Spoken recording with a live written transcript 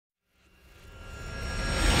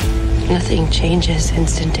Nothing changes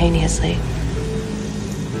instantaneously.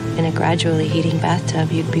 In a gradually heating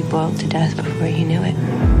bathtub, you'd be boiled to death before you knew it.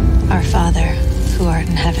 Our Father, who art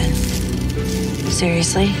in heaven.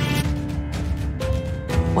 Seriously?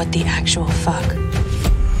 What the actual fuck?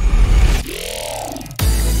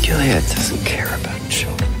 Gilead doesn't care about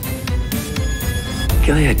children.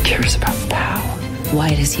 Gilead cares about power. Why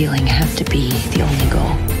does healing have to be the only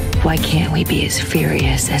goal? Why can't we be as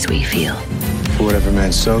furious as we feel? For whatever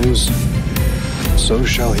man sows, so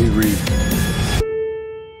shall he reap.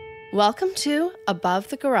 Welcome to Above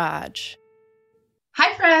the Garage.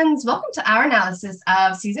 Hi friends, welcome to our analysis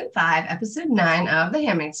of Season 5, Episode 9 of The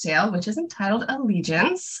Handmaid's Tale, which is entitled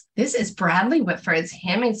Allegiance. This is Bradley Whitford's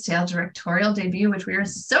Handmaid's Tale directorial debut, which we are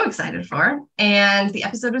so excited for. And the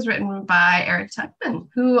episode was written by Eric Tuchman,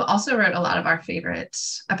 who also wrote a lot of our favorite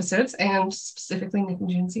episodes, and specifically Nick and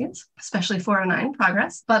June scenes, especially 409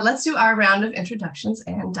 Progress. But let's do our round of introductions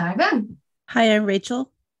and dive in. Hi, I'm Rachel.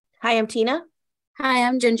 Hi, I'm Tina. Hi,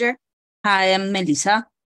 I'm Ginger. Hi, I'm Melissa.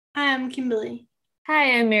 Hi, I'm Kimberly.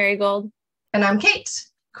 Hi, I'm Marigold. And I'm Kate.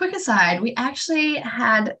 Quick aside, we actually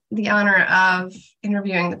had the honor of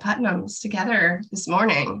interviewing the Putnams together this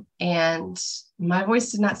morning, and my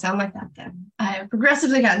voice did not sound like that then. I have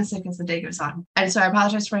progressively gotten sick as the day goes on, and so I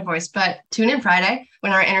apologize for my voice, but tune in Friday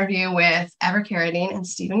when our interview with Ever Carradine and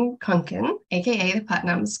Stephen Kunkin, aka the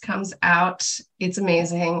Putnams, comes out. It's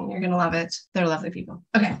amazing. You're going to love it. They're lovely people.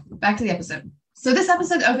 Okay, back to the episode. So this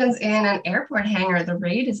episode opens in an airport hangar. The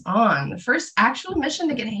raid is on. The first actual mission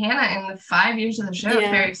to get Hannah in the 5 years of the show. It's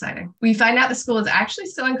very exciting. We find out the school is actually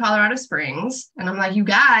still in Colorado Springs. And I'm like, you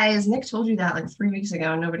guys, Nick told you that like 3 weeks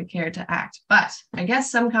ago and nobody cared to act. But I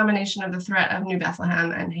guess some combination of the threat of New Bethlehem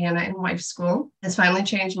and Hannah in wife school has finally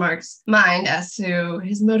changed Mark's mind as to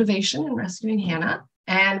his motivation in rescuing Hannah.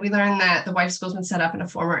 And we learn that the wife school's been set up in a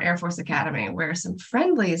former Air Force academy where some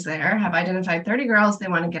friendlies there have identified 30 girls they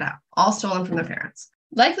want to get out, all stolen from their parents.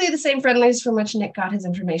 Likely the same friendlies from which Nick got his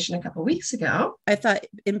information a couple weeks ago. I thought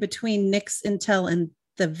in between Nick's intel and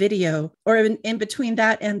the video, or in between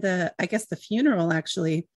that and the funeral,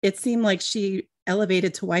 actually, it seemed like she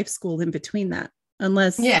elevated to wife school in between that.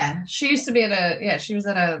 Unless, she used to be she was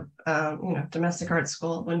at a domestic arts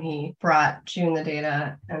school when he brought June the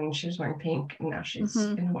data, and she was wearing pink, and now she's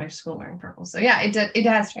in a wife school wearing purple. So yeah, it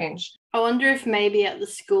has changed. I wonder if maybe at the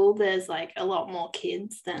school there's like a lot more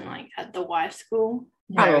kids than like at the wife school.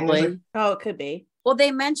 Probably. Oh, it could be. Well,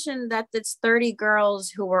 they mentioned that it's 30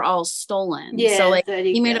 girls who were all stolen. Yeah, so like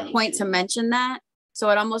 30 he made girls, a point to mention that.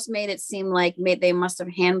 So it almost made it seem like they must have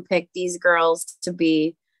handpicked these girls to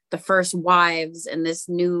be the first wives in this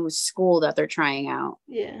new school that they're trying out.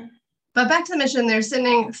 Yeah. But back to the mission, they're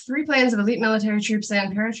sending 3 planes of elite military troops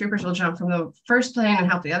in. Paratroopers will jump from the first plane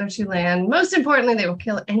and help the other 2 land. Most importantly, they will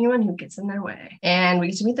kill anyone who gets in their way. And we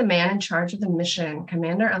get to meet the man in charge of the mission,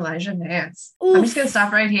 Commander Elijah Vance. Oof. I'm just going to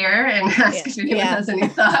stop right here and ask if anyone has any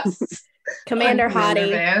thoughts. Commander Hottie.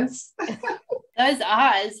 Vance. Those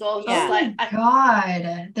eyes,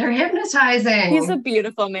 God, they're hypnotizing. He's a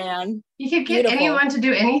beautiful man. You could get anyone to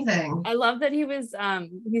do anything. I love that he was,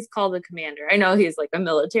 he's called a commander. I know he's like a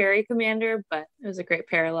military commander, but it was a great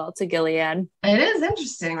parallel to Gilead. It is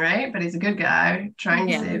interesting, right? But he's a good guy trying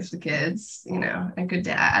to save the kids, a good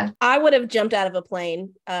dad. I would have jumped out of a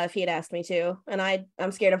plane if he had asked me to. And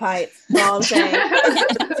I'm scared of heights. That's all I'm saying.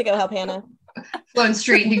 To go help Hannah. Going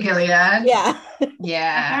straight into Gilead. Yeah.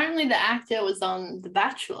 Apparently the actor was on The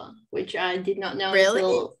Bachelor, which I did not know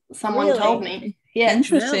until someone Really? told me. Yeah.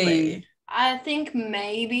 Interesting. Really? I think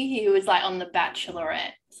maybe he was like on The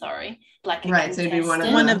Bachelorette. Sorry. Like right, so he'd be one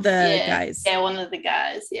of the guys. Yeah, one of the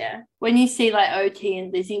guys, yeah. When you see like OT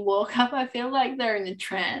and Lizzie walk up, I feel like they're in a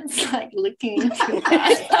trance, like looking into your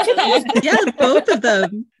eyes. Yeah, both of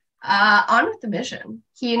them. On with the mission.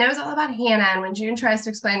 He knows all about Hannah, and when June tries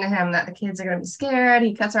to explain to him that the kids are going to be scared,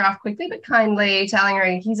 he cuts her off quickly but kindly, telling her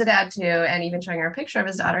he's a dad too, and even showing her a picture of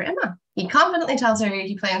his daughter, Emma. He confidently tells her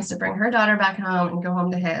he plans to bring her daughter back home and go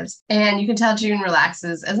home to his. And you can tell June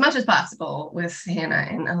relaxes as much as possible with Hannah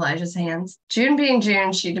in Elijah's hands. June being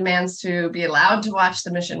June, she demands to be allowed to watch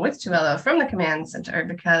the mission with Tuello from the command center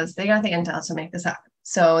because they got the intel to make this happen.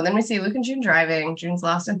 So then we see Luke and June driving. June's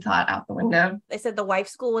lost in thought out the window. They said the wife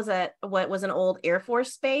school was at what was an old Air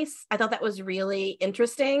Force base. I thought that was really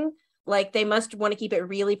interesting. Like they must want to keep it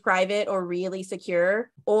really private or really secure.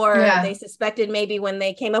 Or they suspected maybe when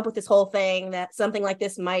they came up with this whole thing that something like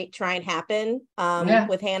this might try and happen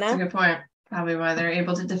with Hannah. That's a good point. Probably why they're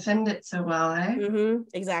able to defend it so well, eh? Mm-hmm,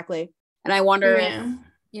 exactly. And I wonder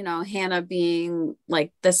if, Hannah being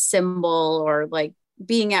like the symbol or like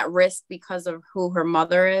being at risk because of who her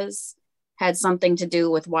mother is had something to do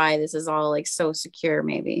with why this is all like so secure,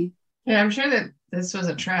 maybe. Yeah, I'm sure that this was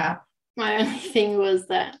a trap. My only thing was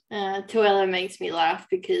that Tuella makes me laugh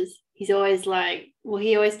because he's always like, well,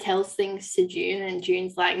 he always tells things to June, and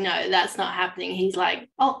June's like, no, that's not happening. He's like,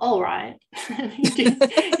 oh, all right.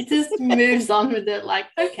 he just moves on with it like,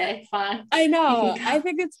 okay, fine. I know. I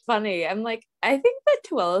think it's funny. I'm like, I think that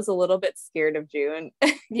Tuella's a little bit scared of June.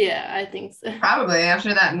 Yeah, I think so. Probably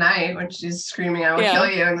after that night when she's screaming, I will kill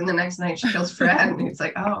you. And then the next night she kills Fred. And he's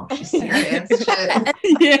like, oh, she's serious. Shit.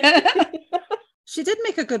 Yeah. She did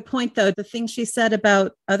make a good point, though. The thing she said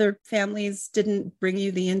about other families didn't bring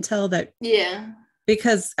you the intel that. Yeah.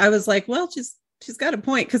 Because I was like, well, she's got a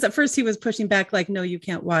point. Because at first he was pushing back, like, no, you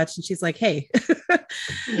can't watch. And she's like, hey,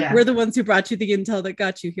 we're the ones who brought you the intel that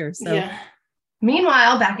got you here. So. Yeah.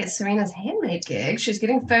 Meanwhile, back at Serena's Handmaid gig, she's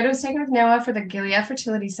getting photos taken with Noah for the Gilead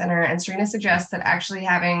Fertility Center, and Serena suggests that actually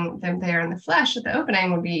having them there in the flesh at the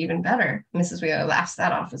opening would be even better. Mrs. Wheeler laughs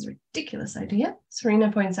that off as a ridiculous idea.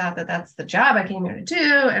 Serena points out that that's the job I came here to do,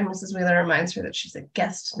 and Mrs. Wheeler reminds her that she's a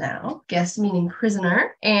guest now, guest meaning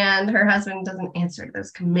prisoner, and her husband doesn't answer to those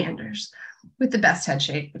commanders. With the best head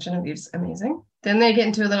shake, which Genevieve's amazing. Then they get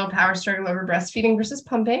into a little power struggle over breastfeeding versus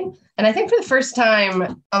pumping. And I think for the first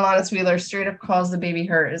time, Alanis Wheeler straight up calls the baby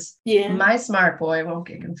hers. Yeah. My smart boy won't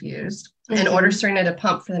get confused. And orders Serena to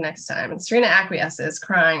pump for the next time. And Serena acquiesces,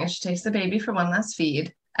 crying as she takes the baby for one last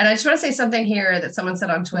feed. And I just want to say something here that someone said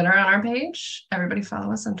on Twitter on our page. Everybody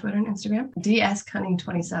follow us on Twitter and Instagram. DS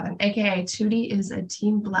Cunning27, aka Tootie is a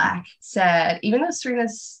Team Black, said, even though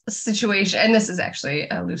Serena's situation, and this is actually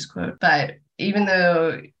a loose quote, but even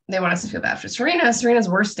though they want us to feel bad for Serena's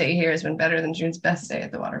worst day here has been better than June's best day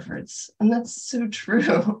at the Waterfords. And that's so true.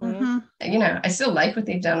 Mm-hmm. You know, I still like what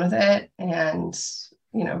they've done with it. And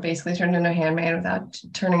basically turned into a handmaid without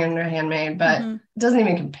turning into a handmaid, but it doesn't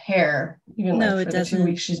even compare. Even for the 2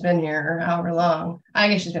 weeks she's been here or however long. I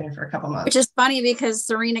guess she's been here for a couple months. Which is funny because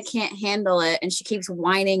Serena can't handle it, and she keeps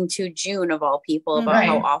whining to June of all people about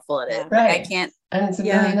how awful it is. Right. Like, I can't. And it's a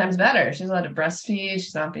million times better. She's allowed to breastfeed.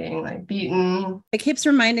 She's not being beaten. It keeps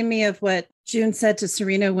reminding me of what June said to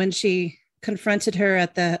Serena when she confronted her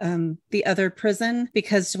at the other prison,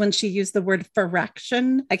 because when she used the word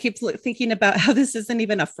fraction, I keep thinking about how this isn't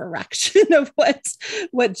even a fraction of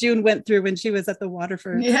what June went through when she was at the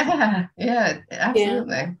Waterford. Yeah,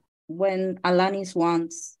 absolutely. Yeah. When Alanis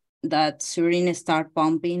wants that Serena start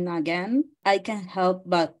pumping again, I can't help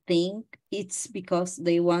but think it's because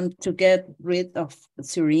they want to get rid of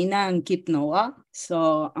Serena and keep Noah.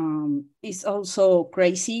 So it's also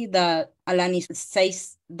crazy that Alanis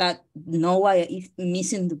says that Noah is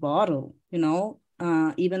missing the bottle,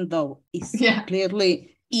 even though it's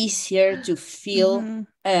clearly easier to feel him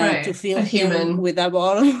human with a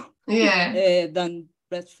bottle than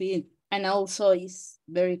breastfeed. And also it's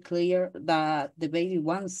very clear that the baby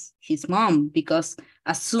wants his mom, because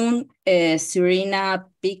as soon as Serena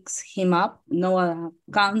picks him up, Noah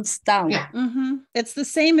comes down. Yeah. Mm-hmm. It's the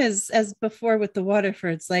same as before with the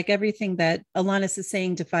Waterfords. Like everything that Alanis is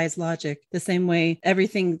saying defies logic. The same way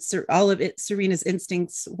all of it, Serena's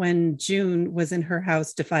instincts when June was in her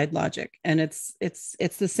house defied logic. And it's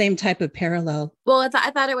the same type of parallel. Well,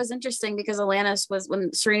 I thought it was interesting because Alanis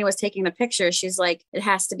when Serena was taking the picture, she's like, it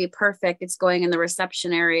has to be perfect. It's going in the reception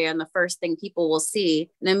area and the first thing people will see.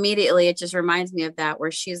 And immediately it just reminds me of that, where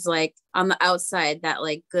she's like on the outside, that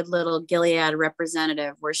like good little Gilead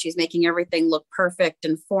representative, where she's making everything look perfect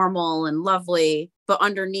and formal and lovely, but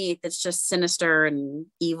underneath it's just sinister and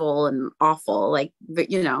evil and awful. Like,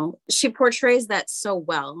 she portrays that so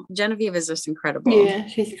well. Genevieve is just incredible. Yeah,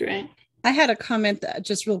 she's great. I had a comment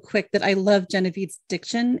just real quick that I love Genevieve's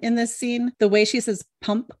diction in this scene. The way she says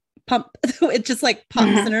pump, it just like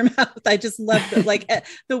pops in her mouth. I just love that. Like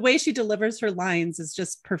the way she delivers her lines is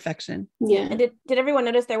just perfection. Yeah. And did everyone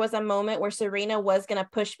notice there was a moment where Serena was going to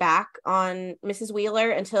push back on Mrs.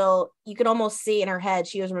 Wheeler until you could almost see in her head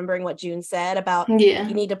she was remembering what June said about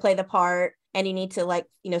you need to play the part and you need to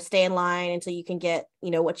stay in line until you can get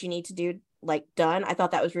what you need to do done. I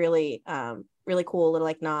thought that was really really cool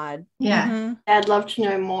little nod. Yeah. Mm-hmm. I'd love to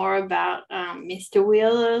know more about Mr.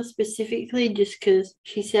 Wheeler specifically, just because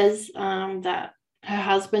she says that her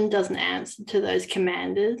husband doesn't answer to those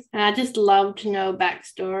commanders. And I just love to know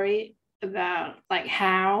backstory about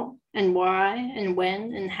how and why and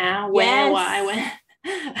when and how, where, why,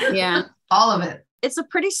 when. Yeah. All of it. It's a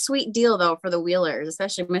pretty sweet deal though for the Wheelers,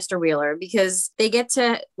 especially Mr. Wheeler, because they get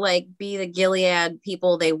to be the Gilead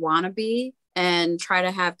people they want to be and try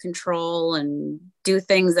to have control and do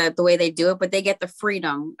things the way they do it, but they get the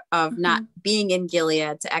freedom of not being in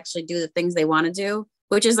Gilead to actually do the things they want to do,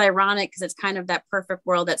 which is ironic because it's kind of that perfect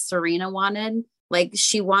world that Serena wanted. Like,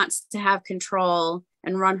 she wants to have control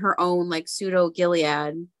and run her own like pseudo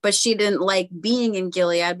Gilead, but she didn't like being in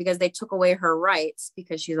Gilead because they took away her rights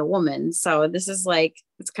because she's a woman. So this is like,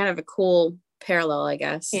 it's kind of a cool parallel, I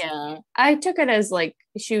guess. Yeah, I took it as like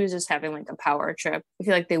she was just having like a power trip. I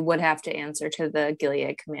feel like they would have to answer to the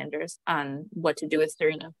Gilead commanders on what to do with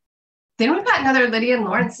Serena. Then we've got another Lydia and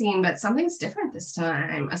Lawrence scene, but something's different this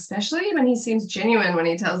time, especially when he seems genuine when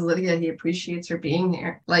he tells Lydia he appreciates her being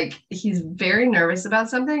here. Like, he's very nervous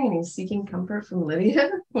about something and he's seeking comfort from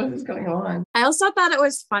Lydia. What is going on? I also thought it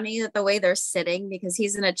was funny that the way they're sitting, because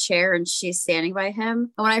he's in a chair and she's standing by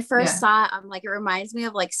him. And when I first saw it, I'm like, it reminds me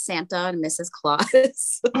of like Santa and Mrs.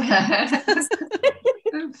 Claus.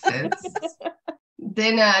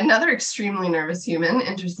 Then another extremely nervous human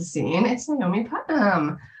enters the scene. It's Naomi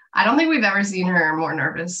Putnam. I don't think we've ever seen her more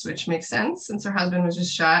nervous, which makes sense since her husband was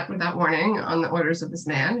just shot without warning on the orders of this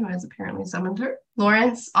man who has apparently summoned her.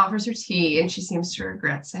 Lawrence offers her tea and she seems to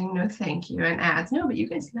regret saying no thank you and adds, no, but you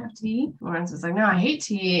guys can have tea. Lawrence is like, no, I hate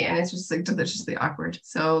tea. And it's just like deliciously awkward.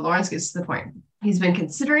 So Lawrence gets to the point. He's been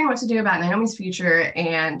considering what to do about Naomi's future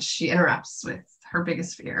and she interrupts with her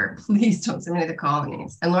biggest fear. Please don't send me to the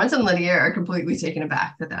colonies. And Lawrence and Lydia are completely taken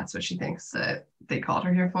aback that that's what she thinks that they called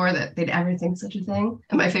her here for, that they'd ever think such a thing.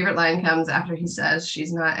 And my favorite line comes after he says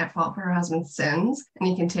she's not at fault for her husband's sins. And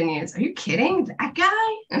he continues, are you kidding? That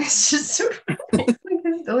guy? And it's just so like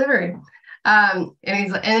his delivery. And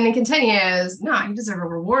he continues, no, he deserves a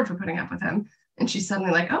reward for putting up with him. And she's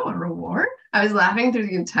suddenly like, oh, a reward? I was laughing through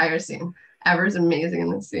the entire scene. Ever's amazing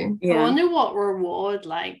in this scene. Yeah. I wonder what reward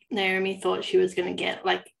like Naomi thought she was going to get,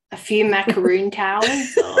 like a few macaroon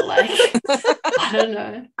towers or like, I don't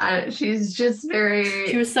know. She's just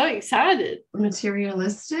she was so excited.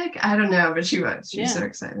 Materialistic? I don't know, but she was. She was so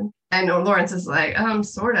excited. And Lawrence is like,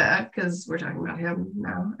 sort of, because we're talking about him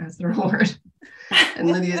now as the reward.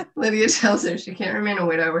 And Lydia tells her she can't remain a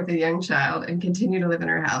widow with a young child and continue to live in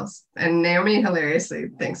her house. And Naomi hilariously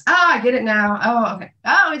thinks, oh, I get it now. Oh, okay.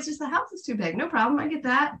 Oh, it's just the house is too big. No problem. I get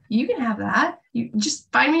that. You can have that. You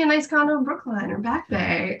just find me a nice condo in Brookline or Back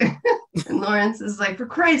Bay. And Lawrence is like, for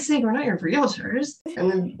Christ's sake, we're not your realtors.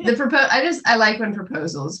 And I like when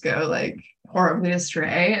proposals go like horribly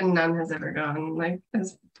astray, and none has ever gone like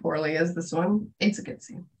as poorly as this one. It's a good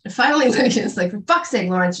scene. And finally, Lydia's like, for fuck's sake,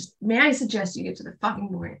 Lawrence, just, may I suggest you get to the fucking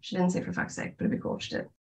point? She didn't say for fuck's sake, but it'd be cool if she did.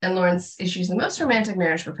 And Lawrence issues the most romantic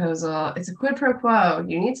marriage proposal. It's a quid pro quo.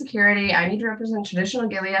 You need security. I need to represent traditional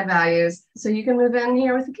Gilead values. So you can move in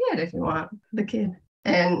here with the kid if you want. The kid.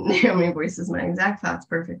 And Naomi voices my exact thoughts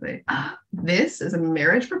perfectly. This is a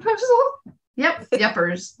marriage proposal? Yep,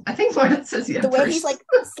 yuppers. I think Lawrence says yuppers. The way he's like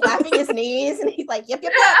slapping his knees and he's like, yep,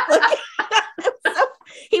 yep, yep. Like,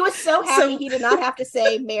 he was so happy he did not have to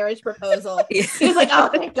say marriage proposal. He was like, oh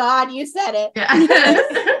my God, you said it. Yeah.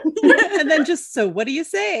 And then just, so what do you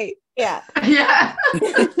say? Yeah. Yeah.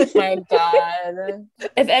 Oh my God.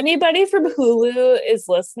 If anybody from Hulu is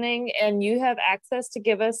listening and you have access to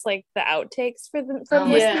give us like the outtakes from this, Oh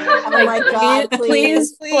my God,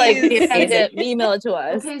 please like send it, email it to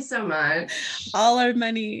us. Thank you so much. All our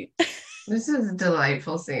money. This is a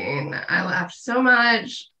delightful scene. I laughed so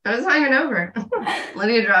much. I was not even over.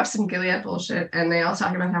 Lydia drops some Gilead bullshit and they all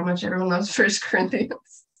talk about how much everyone loves 1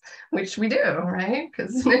 Corinthians, which we do, right?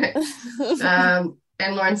 Because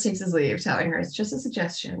and Lawrence takes his leave, telling her it's just a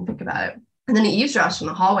suggestion. Think about it. And then he eavesdrops from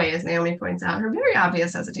the hallway as Naomi points out her very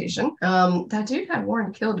obvious hesitation. That dude had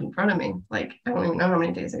Warren killed in front of me. Like, I don't even know how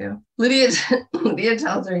many days ago. Lydia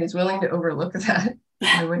tells her he's willing to overlook that.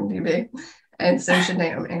 Why wouldn't he be? And so should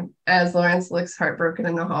Naomi, as Lawrence looks heartbroken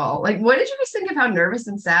in the hall. Like, what did you guys think of how nervous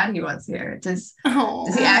and sad he was here? Does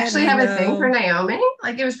he actually have a thing for Naomi?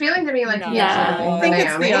 Like, it was feeling to me like he actually had a thing for Naomi. I think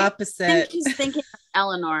it's the opposite. I think he's thinking of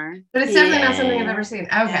Eleanor. But it's definitely not something I've ever seen.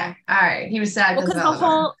 Okay. All right. He was sad because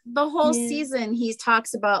the whole season he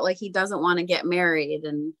talks about like he doesn't want to get married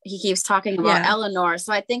and he keeps talking about Eleanor.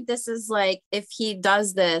 So I think this is like, if he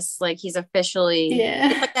does this, like he's officially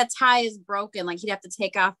it's like that tie is broken. Like he'd have to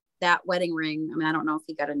take off that wedding ring. I mean, I don't know if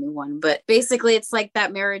he got a new one, but basically it's like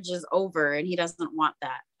that marriage is over and he doesn't want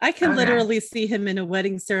that. I can literally see him in a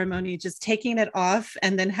wedding ceremony, just taking it off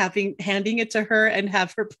and then handing it to her and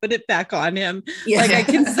have her put it back on him. Yeah. Like I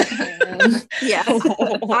can say, yeah.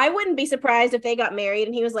 I wouldn't be surprised if they got married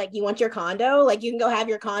and he was like, you want your condo? Like you can go have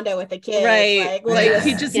your condo with the kids. Right. Like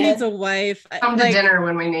he just needs a wife. Come to dinner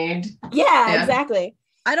when we need. Yeah, exactly.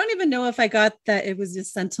 I don't even know if I got that it was a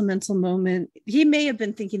sentimental moment. He may have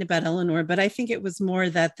been thinking about Eleanor, but I think it was more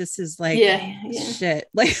that this is like shit.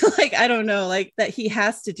 Like I don't know, like that he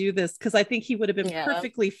has to do this because I think he would have been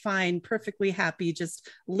perfectly fine, perfectly happy, just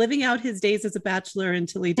living out his days as a bachelor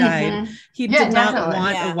until he died. He did not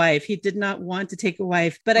want a wife. He did not want to take a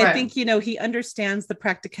wife. But I think, you know, he understands the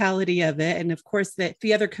practicality of it. And of course, that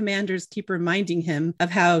the other commanders keep reminding him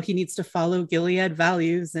of how he needs to follow Gilead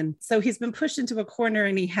values. And so he's been pushed into a corner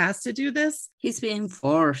and he has to do this. He's being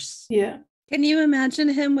forced. Yeah. Can you imagine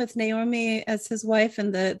him with Naomi as his wife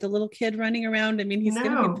and the little kid running around? I mean, he's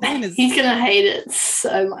going to be playing his... He's going to hate it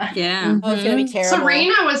so much. Yeah. Oh, it's going to be terrible.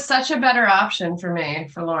 Serena was such a better option for me,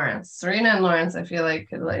 for Lawrence. Serena and Lawrence, I feel like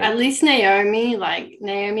could like... At least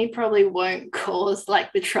Naomi probably won't cause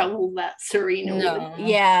like the trouble that Serena will.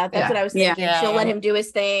 Yeah, that's what I was thinking. Yeah. She'll let him do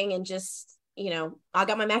his thing and just... You know, I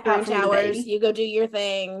got my macaroon towers. You go do your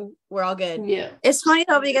thing. We're all good. Yeah. It's funny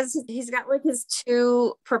though, because he's got like his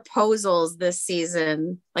 2 proposals this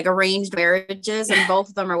season, like arranged marriages, and both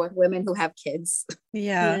of them are with women who have kids.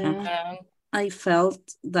 Yeah. I felt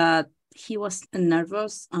that he was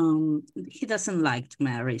nervous. He doesn't like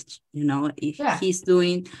marriage, you know, he's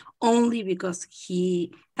doing only because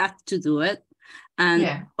he had to do it.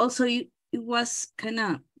 And also it was kind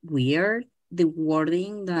of weird, the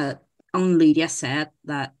wording that Lydia said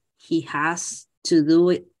that he has to do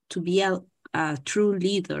it to be a true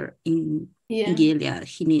leader in Gilead.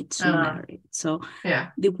 He needs to marry. So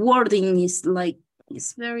the wording is like,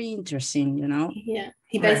 it's very interesting, you know? Yeah,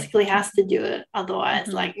 he basically has to do it. Otherwise,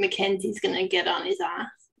 like Mackenzie's going to get on his ass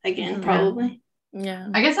again, probably. Yeah.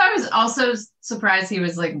 I guess I was also surprised he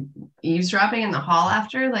was like eavesdropping in the hall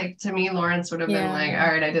after. Like to me, Lawrence would have been like,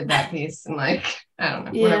 all right, I did that piece. And like, I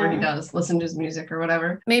don't know, whatever he does, listen to his music or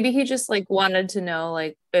whatever. Maybe he just like wanted to know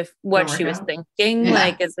like if what she was thinking.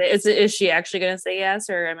 Like, is she actually going to say yes?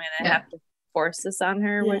 Or am I going to have to force this on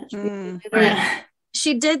her?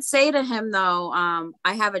 She did say to him though,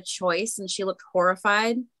 I have a choice, and she looked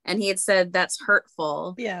horrified, and he had said that's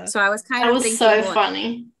hurtful. Yeah. So I was kind of thinking, so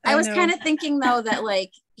funny. I was kind of thinking though that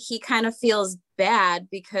like he kind of feels bad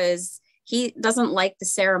because he doesn't like the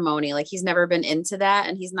ceremony. Like he's never been into that,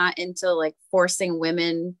 and he's not into like forcing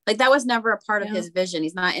women. Like that was never a part of his vision.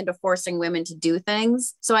 He's not into forcing women to do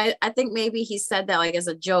things. So I think maybe he said that like as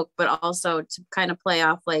a joke, but also to kind of play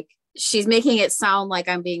off like, she's making it sound like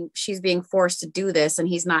she's being forced to do this, and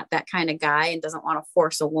he's not that kind of guy and doesn't want to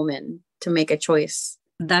force a woman to make a choice.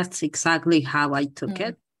 That's exactly how I took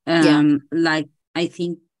it. Like, I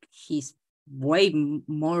think he's way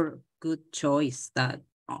more good choice than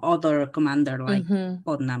other commander like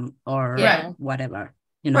Putnam or whatever.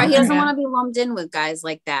 You know? Right, he doesn't want to be lumped in with guys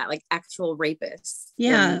like that, like actual rapists.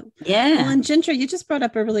 Yeah. Well, and Ginger, you just brought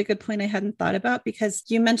up a really good point I hadn't thought about, because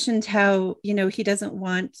you mentioned how, you know, he doesn't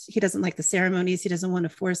like the ceremonies. He doesn't want to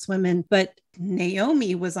force women, but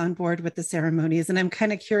Naomi was on board with the ceremonies. And I'm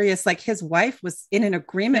kind of curious, like his wife was in an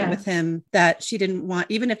agreement with him that she didn't want,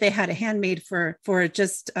 even if they had a handmaid for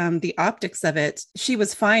just the optics of it, she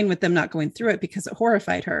was fine with them not going through it because it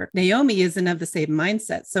horrified her. Naomi isn't of the same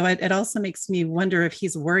mindset. So it also makes me wonder if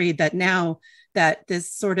he's worried that now that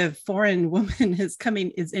this sort of foreign woman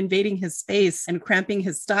is invading his space and cramping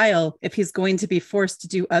his style, if he's going to be forced to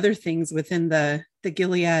do other things within the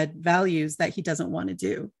Gilead values that he doesn't want to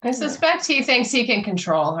do. I suspect he thinks he can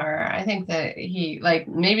control her. I think that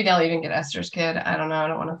maybe they'll even get Esther's kid. I don't know. I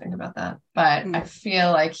don't want to think about that. But I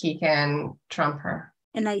feel like he can trump her.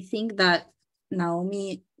 And I think that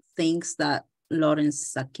Naomi thinks that Lawrence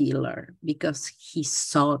is a killer because he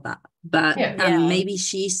saw that. But maybe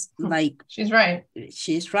she's like... She's right.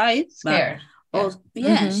 She's right. Scared.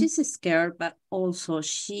 She's scared. But also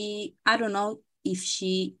I don't know if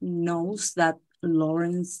she knows that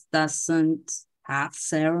Lawrence doesn't have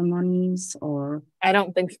ceremonies or... I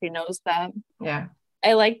don't think she knows that. Yeah.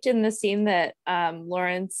 I liked in the scene that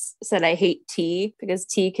Lawrence said, I hate tea, because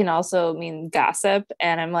tea can also mean gossip.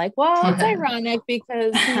 And I'm like, well, it's ironic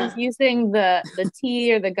because he's using the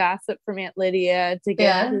tea or the gossip from Aunt Lydia to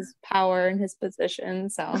get his power and his position.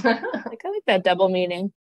 So I like that double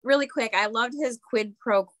meaning. Really quick, I loved his quid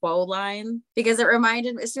pro quo line, because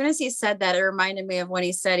as soon as he said that, it reminded me of when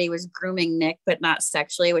he said he was grooming Nick, but not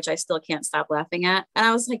sexually, which I still can't stop laughing at. And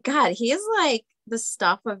I was like, God, he is like the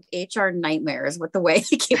stuff of HR nightmares with the way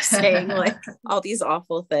he keeps saying like all these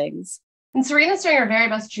awful things. And Serena's doing her very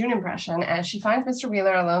best June impression as she finds Mr.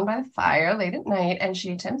 Wheeler alone by the fire late at night, and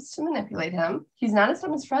she attempts to manipulate him. He's not as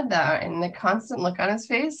dumb as Fred, though, and the constant look on his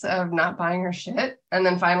face of not buying her shit, and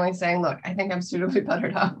then finally saying, look, I think I'm suitably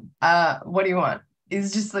buttered up. What do you want?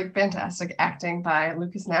 is just like fantastic acting by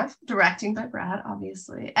Lucas Neff, directing by Brad,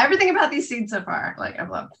 obviously. Everything about these scenes so far, like I've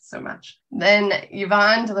loved so much. Then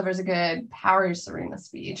Yvonne delivers a good power Serena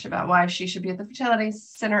speech about why she should be at the fertility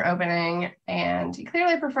center opening, and he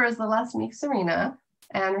clearly prefers the less meek Serena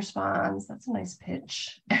and responds, "That's a nice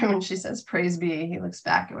pitch." And when she says praise be, he looks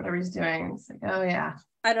back at whatever he's doing and it's like, oh yeah.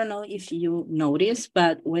 I don't know if you noticed,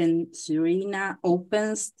 but when Serena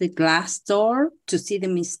opens the glass door to see the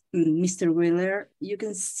Mr. Wheeler, you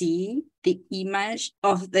can see the image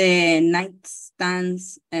of the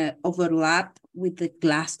nightstands overlap with the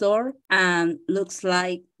glass door and looks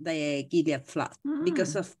like the Gilead flag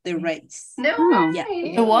because of the race. No way.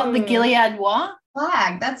 Yeah. The what? The Gilead what?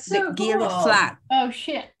 Flag. That's so The cool. Gilead flag. Oh,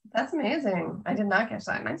 shit. That's amazing. I did not catch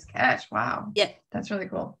that. Nice catch. Wow. Yeah. That's really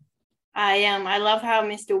cool. I love how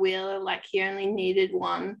Mr. Wheeler, like, he only needed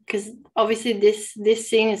one, because obviously this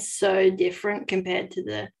scene is so different compared to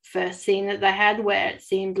the first scene that they had, where it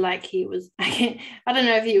seemed like he was, I don't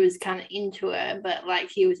know if he was kind of into her, but like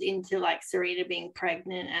he was into like Serena being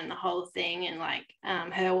pregnant and the whole thing, and like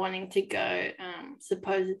her wanting to go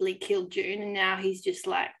supposedly kill June, and now he's just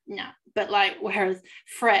like, no. But like, whereas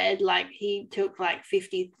Fred, like, he took like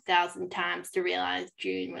 50,000 times to realize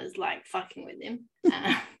June was like fucking with him.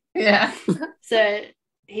 Yeah. So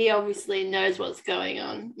he obviously knows what's going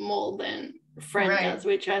on more than Fred does,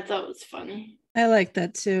 which I thought was funny. I like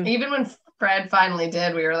that too. Even when Fred finally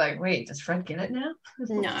did, we were like, wait, does Fred get it now?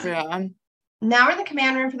 No. Yeah. Now we're in the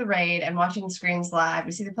command room for the raid and watching the screens live.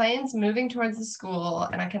 We see the planes moving towards the school,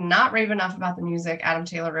 and I cannot rave enough about the music Adam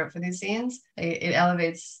Taylor wrote for these scenes. It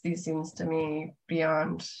elevates these scenes to me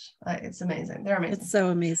beyond. It's amazing. They're amazing. It's so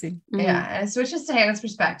amazing. Yeah, and it switches to Hannah's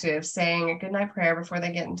perspective, saying a goodnight prayer before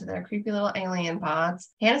they get into their creepy little alien pods.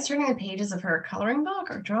 Hannah's turning the pages of her coloring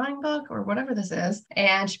book or drawing book or whatever this is,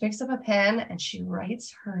 and she picks up a pen and she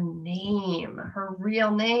writes her name, her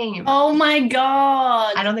real name. Oh my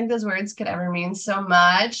God. I don't think those words could ever mean so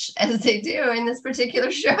much as they do in this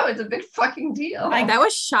particular show. It's a big fucking deal. That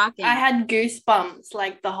was shocking. I had goosebumps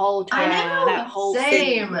like the whole time. I know, that whole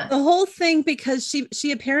same. thing. The whole thing, because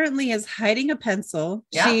she apparently is hiding a pencil.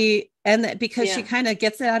 Yeah. Because she kind of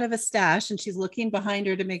gets it out of a stash and she's looking behind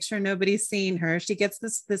her to make sure nobody's seeing her. She gets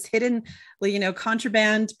this hidden,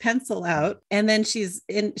 contraband pencil out, and then she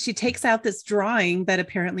takes out this drawing that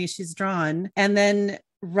apparently she's drawn, and then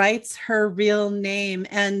writes her real name.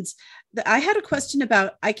 And I had a question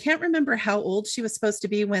about, I can't remember how old she was supposed to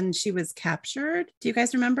be when she was captured. Do you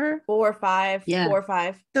guys remember? 4 or 5. Yeah. 4 or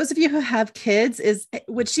 5. Those of you who have kids,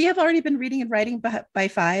 would she have already been reading and writing by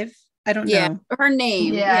 5? I don't know. Her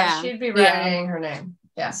name. Yeah, she'd be writing her name.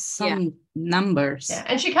 Yeah. Some numbers. Yeah.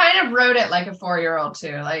 And she kind of wrote it like a 4-year-old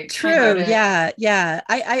too. Like, true. Yeah.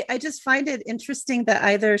 I just find it interesting that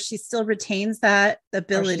either she still retains that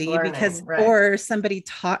ability or somebody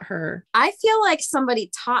taught her. I feel like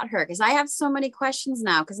somebody taught her, because I have so many questions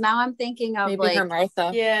now, because now I'm thinking of maybe her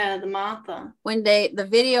Martha. Yeah, the Martha. When the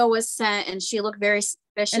video was sent and she looked very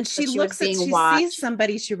suspicious, and she sees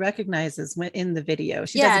somebody she recognizes in the video.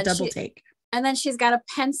 She does a double take. And then she's got a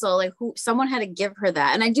pencil, like someone had to give her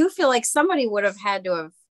that. And I do feel like somebody would have had to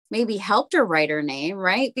have maybe helped her write her name,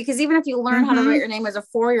 right? Because even if you learn how to write your name as a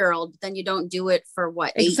 4-year-old, then you don't do it for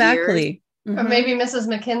 8 years. Exactly. Or maybe Mrs.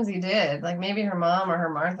 McKinsey did. Like maybe her mom or her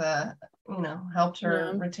Martha, helped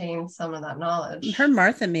her retain some of that knowledge. Her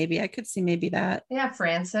Martha, maybe. I could see maybe that. Yeah,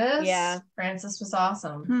 Frances. Yeah. Frances was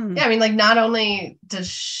awesome. Yeah, I mean, like, not only does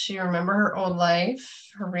she remember her old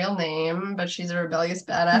life, her real name, but she's a rebellious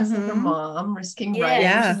badass like her mom, risking writing.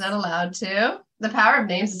 She's not allowed to. The power of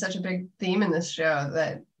names is such a big theme in this show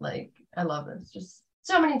that, like, I love it. It's just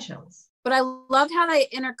so many chills. But I loved how they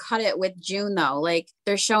intercut it with June, though. Like,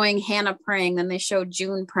 they're showing Hannah praying, then they show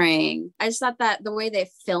June praying. I just thought that the way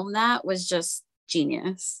they filmed that was just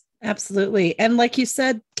genius. Absolutely. And like you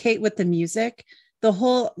said, Kate, with the music, the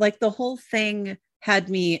whole thing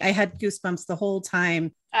I had goosebumps the whole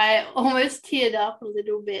time. I almost teared up a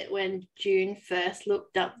little bit when June first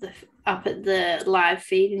looked up at the live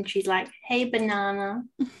feed and she's like, "Hey, banana."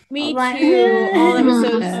 Me too. Like, Oh, that was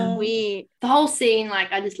so sweet. The whole scene,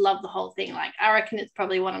 like, I just love the whole thing. Like, I reckon it's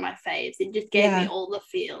probably one of my faves. It just gave me all the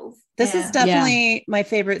feels. This is definitely my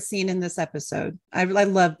favorite scene in this episode. I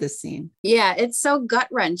love this scene. Yeah, it's so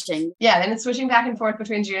gut-wrenching. Yeah, then it's switching back and forth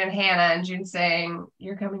between June and Hannah, and June saying,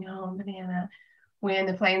 "You're coming home, banana," when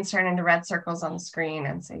the planes turn into red circles on the screen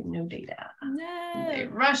and say no data. No. They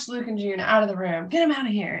rush Luke and June out of the room. Get them out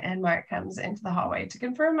of here. And Mark comes into the hallway to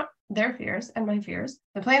confirm their fears and my fears.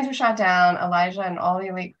 The planes were shot down. Elijah and all the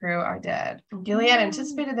elite crew are dead. Gilead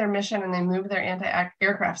anticipated their mission and they moved their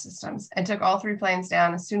anti-aircraft systems and took all 3 planes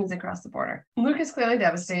down as soon as they crossed the border. Luke is clearly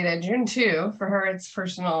devastated. June too. For her, it's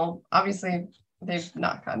personal. Obviously, they've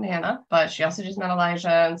not gotten Hannah, but she also just met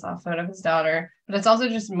Elijah and saw a photo of his daughter. But it's also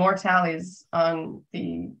just more tallies on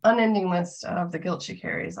the unending list of the guilt she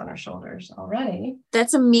carries on her shoulders already.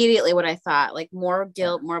 That's immediately what I thought. Like more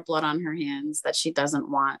guilt, more blood on her hands that she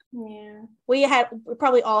doesn't want. Yeah. We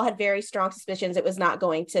probably all had very strong suspicions it was not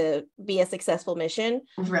going to be a successful mission.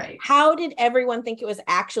 Right. How did everyone think it was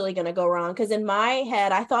actually going to go wrong? Because in my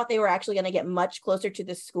head, I thought they were actually going to get much closer to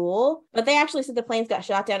the school, but they actually said the planes got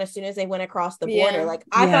shot down as soon as they went across the border. Like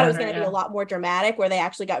I thought it was going to be a lot more dramatic where they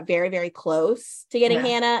actually got very, very close to getting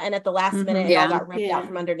Hannah, and at the last minute it all got ripped out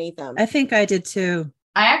from underneath them. I think I did too.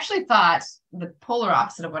 I actually thought the polar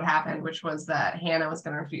opposite of what happened, which was that Hannah was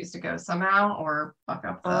going to refuse to go somehow or fuck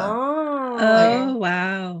up the... Oh,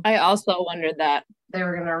 wow. I also wondered that. They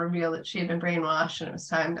were going to reveal that she had been brainwashed and it was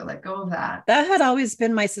time to let go of that. That had always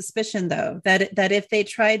been my suspicion, though, that if they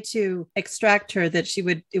tried to extract her, that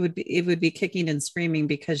it would be kicking and screaming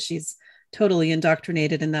because she's totally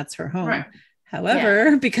indoctrinated and that's her home. Right.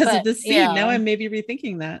 However, because of the scene, now I'm maybe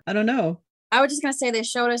rethinking that. I don't know. I was just going to say they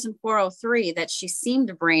showed us in 403 that she seemed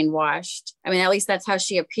brainwashed. I mean, at least that's how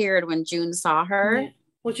she appeared when June saw her. Yeah.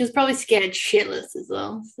 Well, she was probably scared shitless as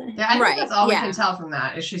well. So. Yeah, I think that's all we can tell from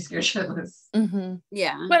that is she's scared shitless. Mm-hmm.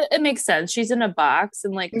 Yeah. But it makes sense. She's in a box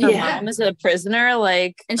and like her mom is a prisoner,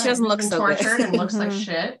 like, and she doesn't look so tortured and looks like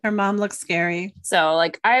shit. Her mom looks scary. So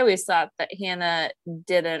like I always thought that Hannah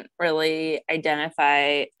didn't really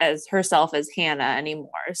identify as herself as Hannah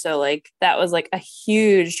anymore. So like that was like a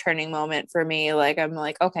huge turning moment for me. Like I'm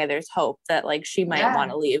like, okay, there's hope that like she might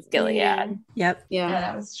want to leave Gilead. Yep. Yeah,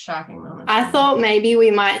 that was a shocking moment. I thought maybe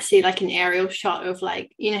we might see like an aerial shot of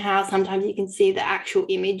like, you know how sometimes you can see the actual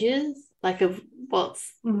images like of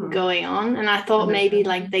what's going on, and I thought maybe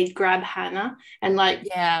like they'd grab Hannah and like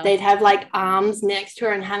they'd have like arms next to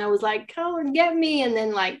her and Hannah was like, come and get me, and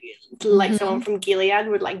then like someone from Gilead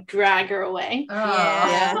would like drag her away. So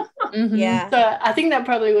I think that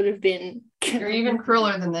probably would have been even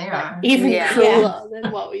crueler than they are. Even crueler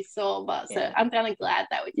than what we saw, but so I'm kind of glad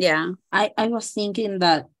that we I was thinking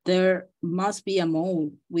that there must be a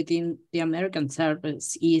mode within the American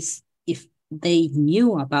service is if they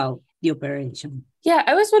knew about the operation. Yeah,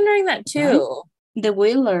 I was wondering that too. Right? The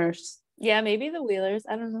Wheelers. Yeah, maybe the Wheelers.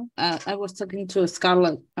 I don't know. I was talking to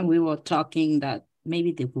Scarlett and we were talking that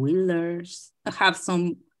maybe the Wheelers have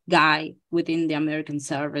some guy within the American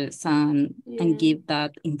service and give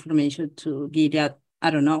that information to Gilead. I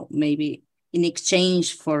don't know, maybe in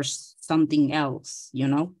exchange for something else, you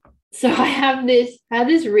know? So I had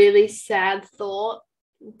this really sad thought.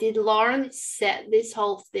 Did Lawrence set this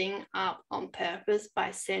whole thing up on purpose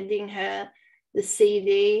by sending her the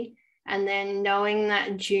CD and then knowing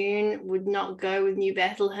that June would not go with New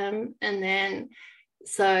Bethlehem, and then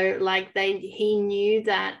so like he knew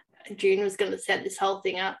that June was going to set this whole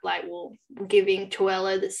thing up, like, well, giving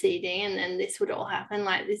Tuella the CD and then this would all happen.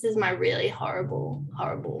 Like, this is my really horrible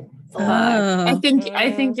thought. I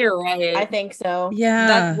think you're right. I think so. Yeah,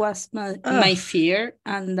 that was my fear,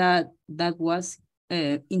 and that was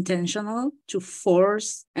intentional to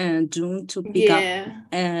force June to pick up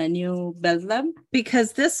New Bethlehem,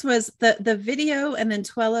 because this was the video, and then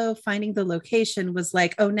Tuello finding the location was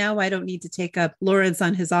like, oh, now I don't need to take up Lawrence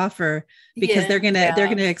on his offer because they're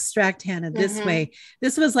gonna extract Hannah this way.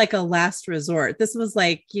 This was like a last resort. This was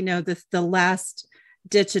like, you know, the last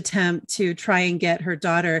ditch attempt to try and get her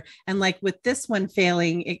daughter, and like with this one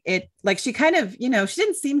failing, it like she kind of, you know, she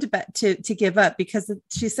didn't seem to give up, because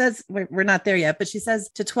she says we're not there yet, but she says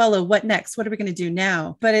to Tuello, what next, what are we going to do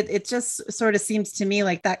now? But it just sort of seems to me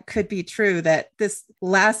like that could be true, that this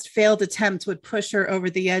last failed attempt would push her over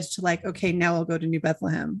the edge to like, okay, now I'll go to New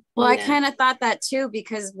Bethlehem. Well, I kind of thought that too,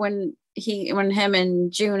 because when him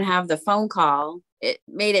and June have the phone call, it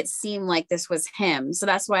made it seem like this was him. So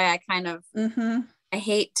that's why I kind of I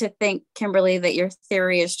hate to think, Kimberly, that your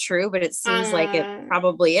theory is true, but it seems like it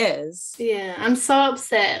probably is. Yeah, I'm so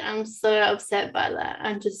upset. I'm so upset by that.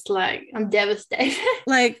 I'm just like, I'm devastated.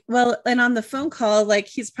 Like, well, and on the phone call, like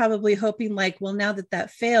he's probably hoping like, well, now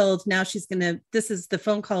that failed, now this is the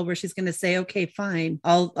phone call where she's going to say, okay, fine,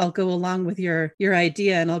 I'll go along with your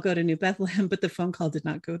idea and I'll go to New Bethlehem. But the phone call did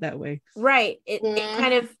not go that way. Right. It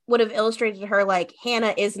kind of would have illustrated her like,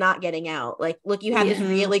 Hannah is not getting out. Like, look, you had this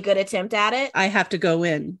really good attempt at it. I have to go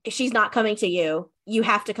in. She's not coming to you. You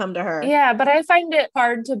have to come to her. Yeah, but I find it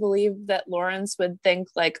hard to believe that Lawrence would think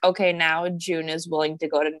like, okay, now June is willing to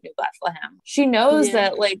go to New Bethlehem. She knows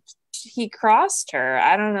that like he crossed her.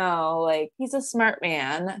 I don't know. Like, he's a smart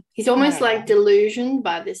man. He's almost like delusioned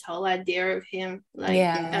by this whole idea of him, like,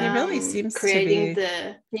 he really seems creating to be.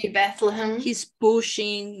 the New Bethlehem. He's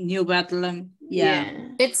pushing New Bethlehem. Yeah.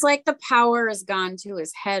 It's like the power has gone to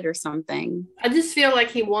his head or something. I just feel like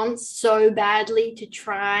he wants so badly to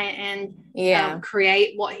try and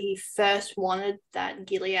create what he first wanted that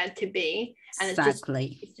Gilead to be. And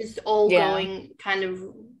exactly. It's just all going kind of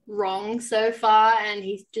wrong so far, and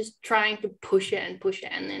he's just trying to push it,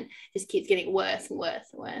 and then just keeps getting worse and worse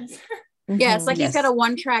and worse. Yeah, it's like he's got a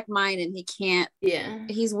one-track mind and he can't. Yeah.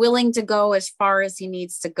 He's willing to go as far as he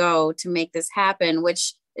needs to go to make this happen,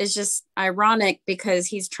 which is just ironic because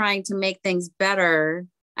he's trying to make things better.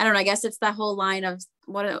 I don't know. I guess it's that whole line of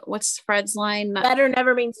what's Fred's line? Better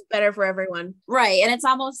never means better for everyone. Right. And it's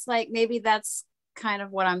almost like maybe that's kind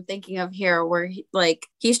of what I'm thinking of here, where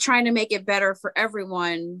he's trying to make it better for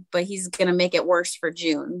everyone, but he's gonna make it worse for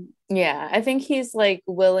June. Yeah, I think he's like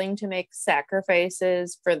willing to make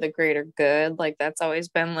sacrifices for the greater good. Like, that's always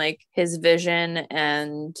been like his vision,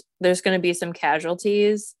 and there's going to be some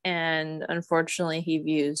casualties, and unfortunately he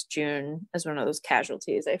views June as one of those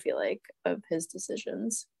casualties, I feel like, of his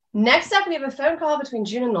decisions. Next up, we have a phone call between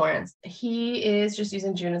June and Lawrence. He is just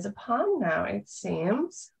using June as a pawn now, it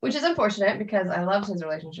seems, which is unfortunate because I loved his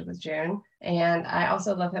relationship with June. And I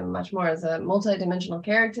also love him much more as a multi-dimensional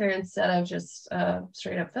character instead of just a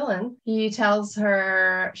straight up villain. He tells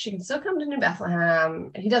her she can still come to New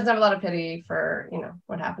Bethlehem. He doesn't have a lot of pity for,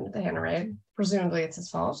 what happened at the Handmaid. Presumably it's his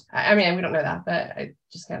fault. I mean, we don't know that, but it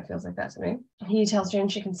just kind of feels like that to me. He tells June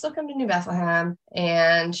she can still come to New Bethlehem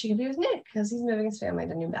and she can be with Nick because he's moving his family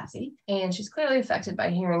to New Bessie. And she's clearly affected by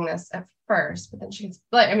hearing this at first, but then she gets,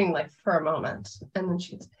 for a moment, and then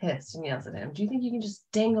she gets pissed and yells at him, "Do you think you can just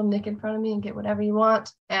dangle Nick in front of me and get whatever you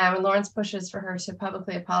want?" And when Lawrence pushes for her to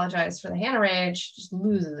publicly apologize for the Hannah rage, she just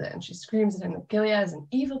loses it, and she screams at him that Gilead is an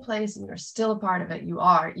evil place and you're still a part of it. You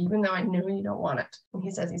are, even though I know you don't want it. And he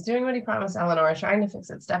says he's doing what he promised Eleanor, trying to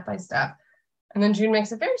fix it step by step. And then June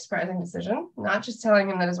makes a very surprising decision, not just telling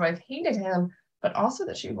him that his wife hated him, but also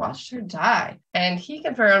that she watched her die. And he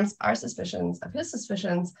confirms his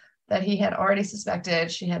suspicions that he had already suspected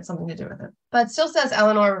she had something to do with it, but still says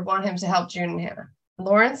Eleanor would want him to help June and Hannah.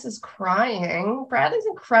 Lawrence is crying. Bradley's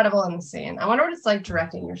incredible in the scene. I wonder what it's like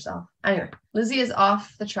directing yourself. Anyway, Lizzie is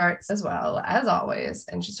off the charts as well, as always,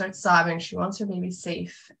 and she starts sobbing. She wants her baby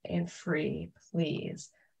safe and free, please.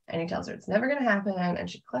 And he tells her it's never going to happen, and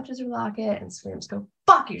she clutches her locket and screams, "Go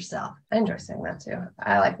fuck yourself." I enjoy saying that too.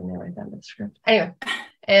 I like when they write that in the script. Anyway,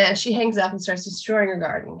 and she hangs up and starts destroying her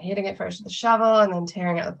garden, hitting it first with a shovel and then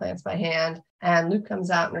tearing out the plants by hand. And Luke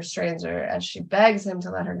comes out and restrains her as she begs him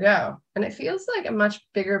to let her go. And it feels like a much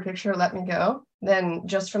bigger picture, "Let me go," than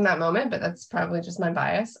just from that moment, but that's probably just my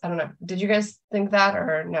bias. I don't know. Did you guys think that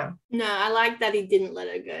or no? No, I like that he didn't let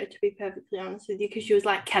her go, to be perfectly honest with you, because she was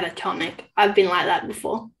like catatonic. I've been like that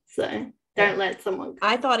before, so don't let someone go.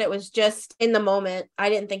 I thought it was just in the moment. I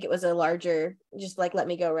didn't think it was a larger, just like, let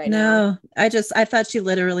me go right now. No, I thought she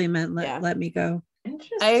literally meant let me go.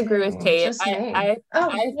 I agree with Kate. I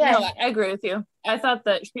agree with you. I thought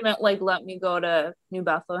that she meant like, let me go to New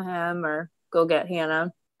Bethlehem or go get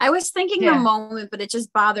Hannah. I was thinking the moment, but it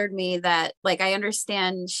just bothered me that, like, I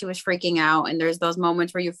understand she was freaking out, and there's those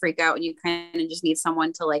moments where you freak out and you kind of just need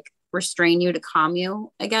someone to like restrain you, to calm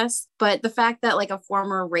you, I guess. But the fact that like a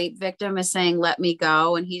former rape victim is saying, "Let me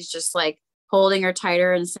go," and he's just like holding her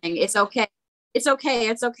tighter and saying, "It's okay. It's okay.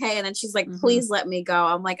 It's okay." And then she's like, "Please let me go."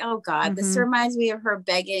 I'm like, oh God, this reminds me of her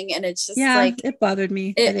begging. And it's just like, it bothered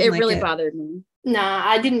me. It really bothered me.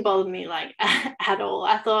 Nah, it didn't bother me like at all.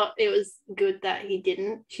 I thought it was good that he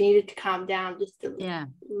didn't. She needed to calm down just a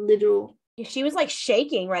little. She was like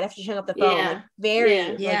shaking right after she hung up the phone, like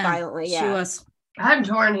very violently. Yeah, she was. I'm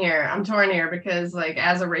torn here because, like,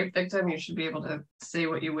 as a rape victim, you should be able to say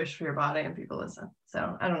what you wish for your body and people listen.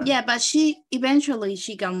 So I don't know. Yeah, but she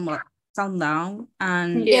calm down,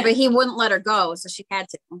 and but he wouldn't let her go, so she had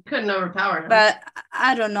to. Couldn't overpower him. But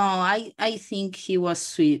I don't know. I think he was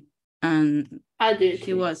sweet, and I do.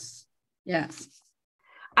 He was. Yeah.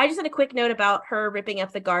 I just had a quick note about her ripping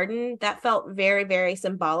up the garden. That felt very, very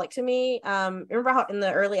symbolic to me. Remember how in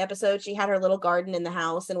the early episode she had her little garden in the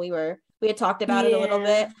house, and we had talked about it a little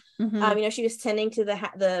bit. Mm-hmm. She was tending to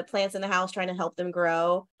the plants in the house, trying to help them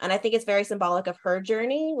grow. And I think it's very symbolic of her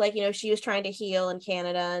journey. Like, she was trying to heal in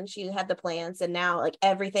Canada, and she had the plants, and now like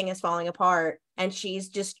everything is falling apart, and she's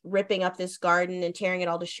just ripping up this garden and tearing it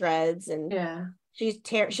all to shreds. And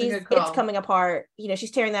it's coming apart.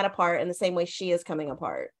 She's tearing that apart in the same way she is coming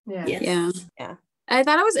apart. Yeah. I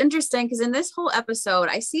thought it was interesting because in this whole episode,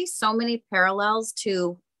 I see so many parallels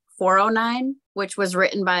to 409, which was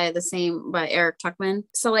written by Eric Tuchman.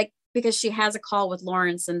 So like, because she has a call with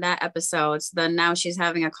Lawrence in that episode, so then now she's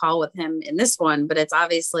having a call with him in this one, but it's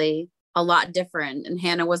obviously a lot different. And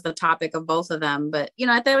Hannah was the topic of both of them. But, you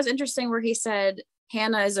know, I thought it was interesting where he said,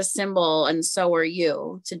 Hannah is a symbol and so are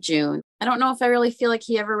you, to June. I don't know if I really feel like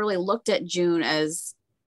he ever really looked at June as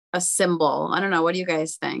a symbol. I don't know. What do you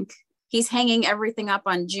guys think? He's hanging everything up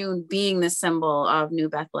on June being the symbol of New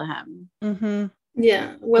Bethlehem. Mm-hmm.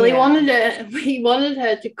 Yeah. Well, he wanted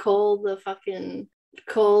her to call the I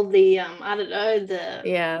don't know, the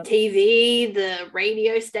TV, the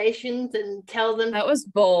radio stations, and tell them. That was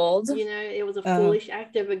bold. You know, it was a foolish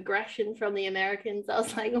act of aggression from the Americans. I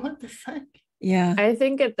was like, what the fuck? Yeah. I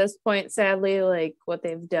think at this point, sadly, like what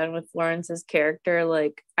they've done with Lawrence's character,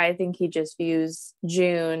 like I think he just views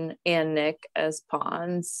June and Nick as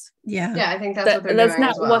pawns. Yeah. Yeah, I think that's what they're that's doing.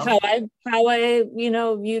 That's not as well. how I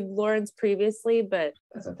viewed Lawrence previously, but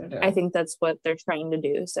that's what they're doing. I think that's what they're trying to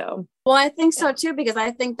do. So well, I think so too, because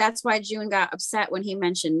I think that's why June got upset when he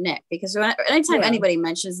mentioned Nick, because anytime anybody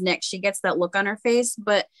mentions Nick, she gets that look on her face.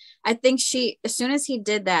 But I think as soon as he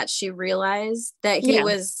did that, she realized that he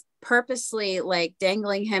was purposely like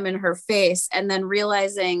dangling him in her face, and then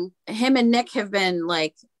realizing him and Nick have been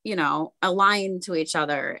like, you know, aligned to each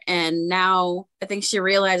other. And now I think she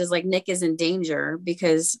realizes like Nick is in danger,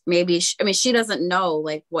 because maybe she doesn't know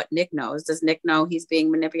like what Nick knows. Does Nick know he's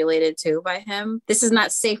being manipulated too by him? This is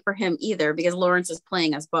not safe for him either, because Lawrence is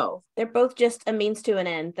playing us both. They're both just a means to an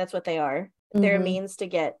end. That's what they are. Mm-hmm. They're a means to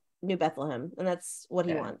get New Bethlehem, and that's what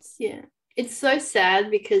he wants. Yeah. It's so sad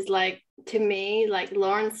because, like, to me, like,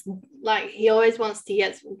 Lawrence, like, he always wants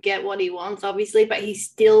to get what he wants, obviously, but he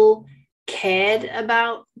still cared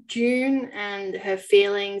about June and her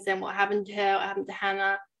feelings and what happened to her, what happened to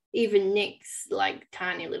Hannah, even Nick's, like,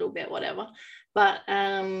 tiny little bit, whatever. But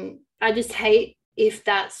I just hate if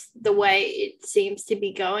that's the way it seems to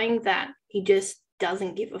be going, that he just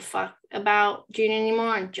doesn't give a fuck about June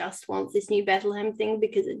anymore and just wants this New Bethlehem thing,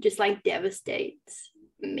 because it just, like, devastates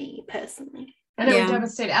me personally. And it would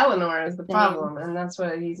devastate Eleanor is the problem, and that's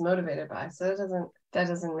what he's motivated by. So that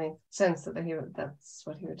doesn't make sense that that's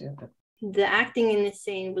what he would do. But the acting in this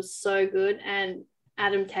scene was so good, and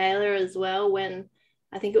Adam Taylor as well, when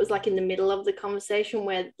I think it was like in the middle of the conversation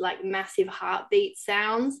where like massive heartbeat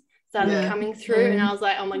sounds started coming through, and I was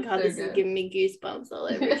like, oh my god, this is giving me goosebumps all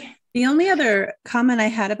over again. The only other comment I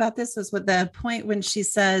had about this was with the point when she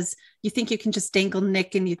says, you think you can just dangle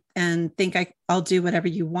Nick and think I'll do whatever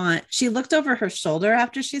you want. She looked over her shoulder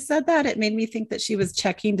after she said that. It made me think that she was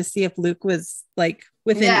checking to see if Luke was like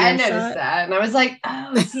within earshot. I noticed that. And I was like,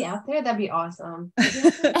 oh, is he out there? That'd be awesome.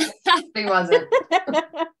 He wasn't.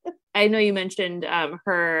 I know you mentioned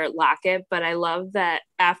her locket, but I love that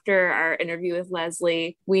after our interview with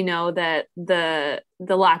Leslie, we know that the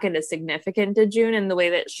locket is significant to June, and the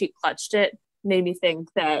way that she clutched it made me think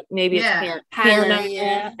that maybe it's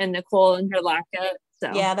Hannah and Nicole in her locket.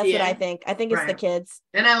 So yeah, that's what I think. I think it's the kids.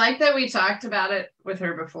 And I like that we talked about it with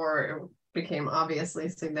her before it became obviously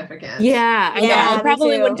significant. Yeah, I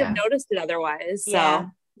probably wouldn't have noticed it otherwise. So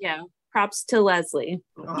yeah. Props to Leslie.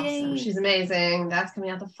 Awesome. Yay. She's amazing. That's coming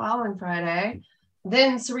out the following Friday.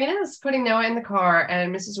 Then Serena is putting Noah in the car,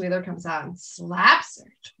 and Mrs. Wheeler comes out and slaps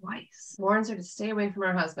her twice. Warns her to stay away from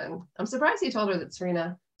her husband. I'm surprised he told her that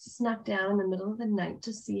Serena snuck down in the middle of the night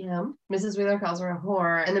to see him. Mrs. Wheeler calls her a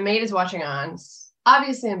whore, and the maid is watching on,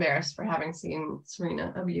 obviously embarrassed for having seen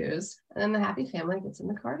Serena abused. And then the happy family gets in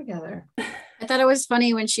the car together. I thought it was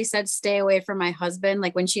funny when she said, stay away from my husband.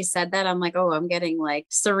 Like when she said that, I'm like, oh, I'm getting like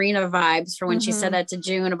Serena vibes for when she said that to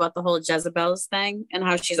June about the whole Jezebel's thing and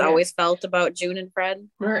how she's always felt about June and Fred.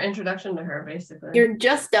 Her introduction to her, basically. You're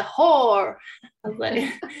just a whore. I was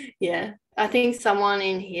like, yeah. I think someone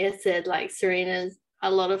in here said like Serena's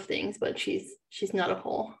a lot of things, but she's not a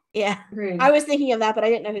whore. Yeah. Agreed. I was thinking of that, but I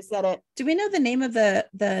didn't know who said it. Do we know the name of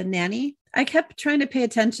the nanny? I kept trying to pay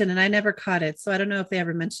attention and I never caught it. So I don't know if they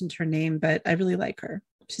ever mentioned her name, but I really like her.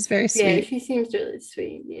 She's very sweet. Yeah, she seems really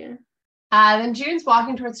sweet. Yeah. Then June's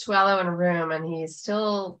walking towards Tuello in a room, and he's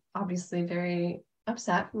still obviously very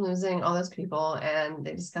upset from losing all those people, and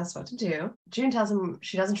they discuss what to do. June tells him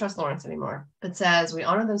she doesn't trust Lawrence anymore, but says, we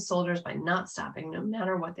honor those soldiers by not stopping no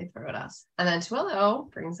matter what they throw at us. And then Tuello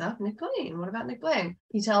brings up Nick Blaine. What about Nick Blaine?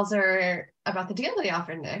 He tells her about the deal that he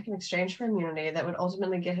offered Nick in exchange for immunity that would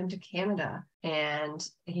ultimately get him to Canada, and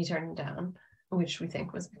he turned him down, which we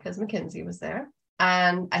think was because Mackenzie was there.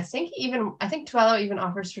 And I think Tuello even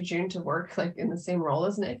offers for June to work like in the same role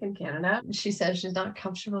as Nick in Canada. She says she's not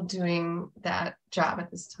comfortable doing that job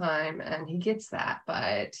at this time, and he gets that,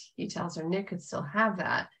 but he tells her Nick could still have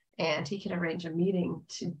that and he can arrange a meeting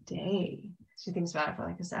today. She thinks about it for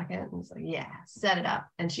like a second and is like, yeah, set it up.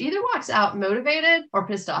 And she either walks out motivated or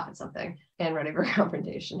pissed off at something and ready for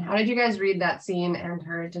confrontation. How did you guys read that scene and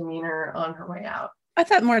her demeanor on her way out? I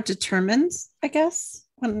thought more determined, I guess,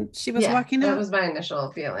 when she was walking out. That was my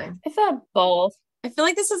initial feeling. I thought both. I feel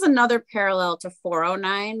like this is another parallel to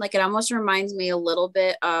 409. Like it almost reminds me a little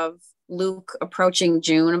bit of Luke approaching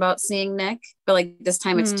June about seeing Nick, but like this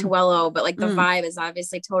time it's Tuello, but like the vibe is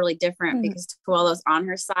obviously totally different because Tuello's on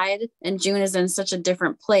her side and June is in such a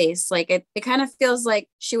different place. Like it kind of feels like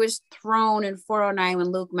she was thrown in 409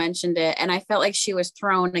 when Luke mentioned it, and I felt like she was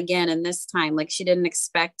thrown again in this time. Like she didn't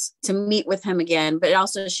expect to meet with him again, but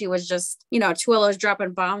also she was just, you know, Tuello's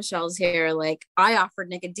dropping bombshells here. Like I offered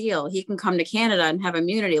Nick a deal, he can come to Canada and have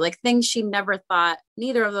immunity, like things she never thought,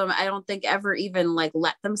 neither of them I don't think ever even like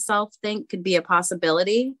let themselves think could be a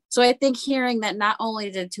possibility. So I think hearing that not only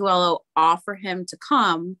did Tuello offer him to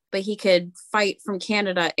come, but he could fight from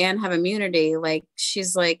Canada and have immunity, like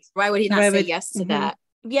she's like, why would he not say yes to that?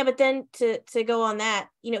 Yeah, but then to go on that,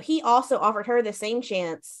 you know, he also offered her the same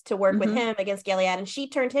chance to work with him against Gilead, and she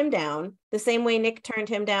turned him down the same way Nick turned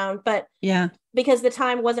him down. But because the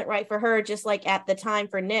time wasn't right for her, just like at the time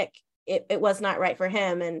for Nick, it was not right for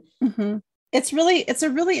him. And it's a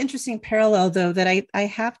really interesting parallel, though, that I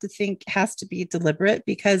have to think has to be deliberate,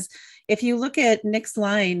 because if you look at Nick's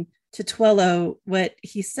line to Tuello, what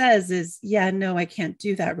he says is, yeah, no, I can't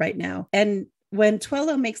do that right now. And when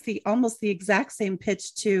Tuello makes almost the exact same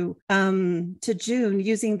pitch to June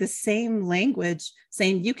using the same language,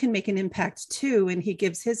 saying you can make an impact too, and he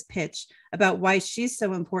gives his pitch about why she's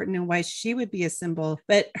so important and why she would be a symbol,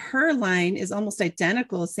 but her line is almost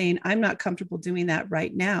identical, saying I'm not comfortable doing that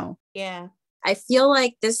right now. Yeah. I feel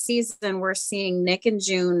like this season we're seeing Nick and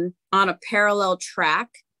June on a parallel track.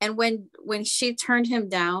 And when she turned him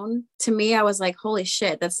down, to me, I was like, holy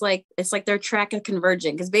shit, that's like, it's like their track is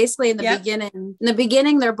converging. Because basically in the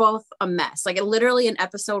beginning, they're both a mess. Like literally in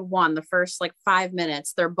episode 1, the first like 5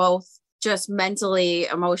 minutes, they're both just mentally,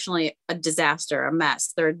 emotionally a disaster, a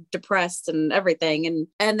mess. They're depressed and everything.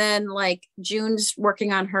 And then like June's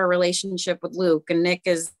working on her relationship with Luke, and Nick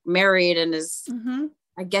is married and is,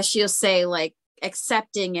 I guess you'll say, like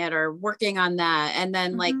accepting it or working on that. And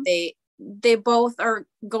then like they both are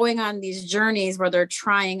going on these journeys where they're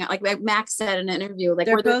trying, like Max said in an interview, like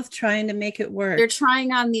they're both trying to make it work. They're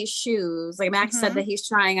trying on these shoes. Like Max said that he's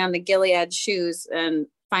trying on the Gilead shoes and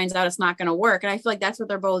finds out it's not going to work. And I feel like that's what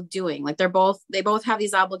they're both doing. Like they both have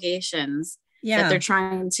these obligations that they're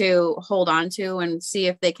trying to hold on to and see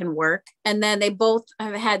if they can work. And then they both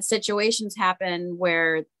have had situations happen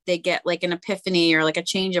where they get like an epiphany or like a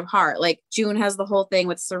change of heart. Like June has the whole thing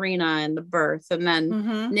with Serena and the birth. And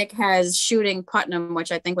then Nick has shooting Putnam,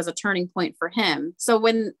 which I think was a turning point for him. So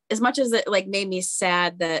when, as much as it like made me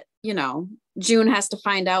sad that, you know, June has to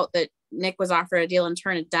find out that Nick was offered a deal and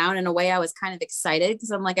turn it down, in a way I was kind of excited,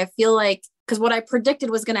 because I'm like, I feel like, because what I predicted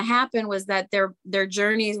was going to happen was that their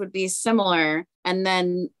journeys would be similar, and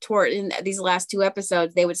then toward in these last 2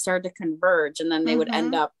 episodes they would start to converge, and then they would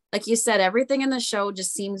end up, like you said, everything in the show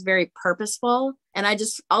just seems very purposeful. And I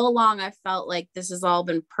just, all along, I felt like this has all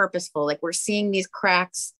been purposeful. Like we're seeing these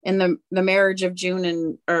cracks in the marriage of June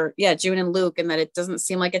and Luke, and that it doesn't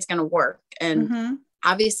seem like it's going to work. And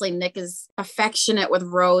obviously Nick is affectionate with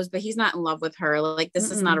Rose, but he's not in love with her. Like this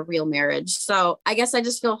is not a real marriage. So I guess I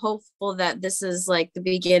just feel hopeful that this is like the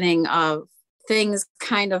beginning of things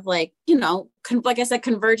kind of like, you know, like I said,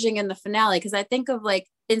 converging in the finale. Because I think of like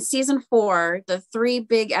in season 4, the 3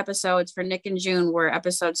 big episodes for Nick and June were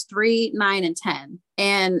episodes 3, 9, and 10.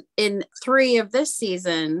 And in 3 of this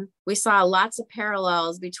season, we saw lots of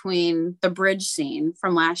parallels between the bridge scene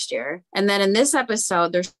from last year. And then in this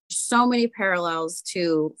episode, there's so many parallels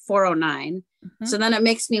to 409. So then it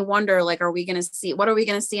makes me wonder, like, what are we going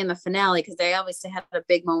to see in the finale? Because they obviously had a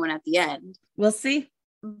big moment at the end. We'll see.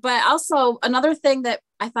 But also another thing that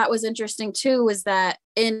I thought was interesting too was that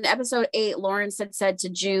in episode 8, Lawrence had said to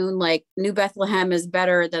June, like, New Bethlehem is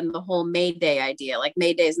better than the whole Mayday idea. Like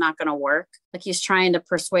Mayday is not going to work. Like he's trying to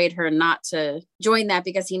persuade her not to join that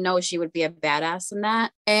because he knows she would be a badass in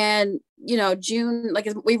that. And, you know, June, like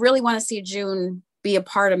we really want to see June be a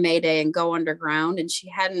part of Mayday and go underground. And she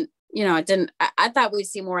hadn't, you know, I thought we'd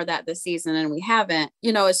see more of that this season, and we haven't.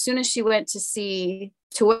 You know, as soon as she went to see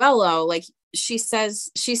Tuello, like, she says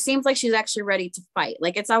she seems like she's actually ready to fight.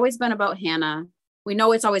 Like it's always been about Hannah. We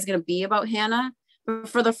know it's always going to be about Hannah, but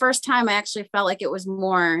for the first time I actually felt like it was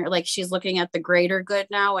more like she's looking at the greater good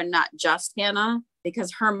now and not just Hannah,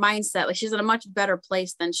 because her mindset, like she's in a much better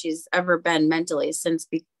place than she's ever been mentally since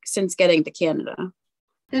getting to Canada.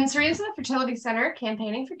 Then Serena's in the fertility center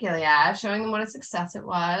campaigning for Gilead, showing them what a success it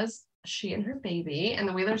was. she and her baby, and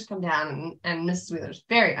the Wheelers come down, and Mrs. Wheeler's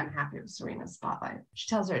very unhappy with Serena's spotlight. She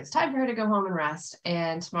tells her it's time for her to go home and rest,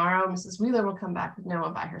 and tomorrow Mrs. Wheeler will come back with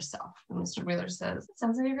Noah by herself. And Mr. Wheeler says,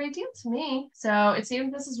 sounds like a great deal to me. So it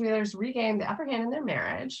seems Mrs. Wheeler's regained the upper hand in their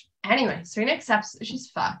marriage. Anyway, Serena accepts that she's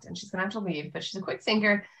fucked and she's gonna have to leave, but she's a quick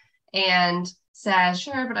thinker and says,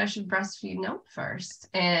 sure, but I should breastfeed Noah first.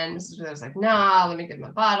 And Mrs. Wheeler's like, no, let me get him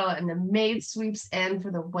a bottle. And the maid sweeps in for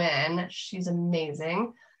the win. She's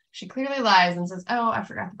amazing. She clearly lies and says, oh, I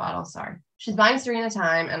forgot the bottle, sorry. She's buying Serena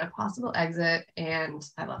time and a possible exit, and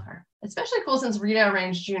I love her. Especially cool since Rita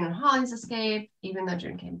arranged June and Holly's escape, even though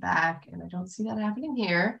June came back, and I don't see that happening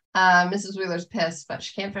here. Mrs. Wheeler's pissed, but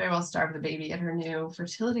she can't very well starve the baby at her new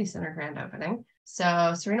fertility center grand opening.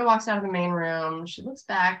 So Serena walks out of the main room. She looks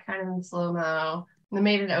back kind of in slow-mo. The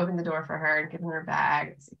maid had opened the door for her and given her a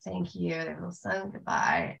bag. Said, thank you. They have a little son,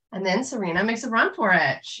 goodbye. And then Serena makes a run for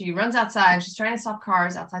it. She runs outside. She's trying to stop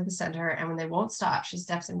cars outside the center. And when they won't stop, she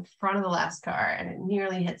steps in front of the last car and it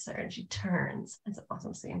nearly hits her and she turns. It's an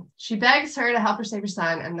awesome scene. She begs her to help her save her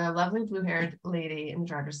son. And the lovely blue-haired lady in the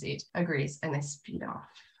driver's seat agrees and they speed off.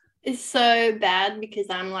 It's so bad because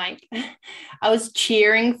I'm like, I was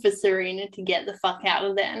cheering for Serena to get the fuck out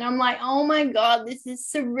of there. And I'm like, oh my God, this is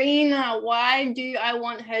Serena. Why do I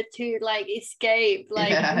want her to like escape?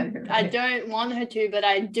 Like, right. I don't want her to, but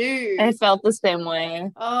I do. I felt the same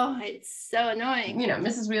way. Oh, it's so annoying. You know,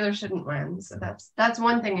 Mrs. Wheeler shouldn't win. So that's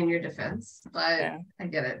one thing in your defense, but yeah. I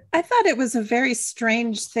get it. I thought it was a very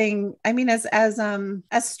strange thing. I mean, as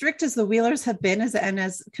strict as the Wheelers have been and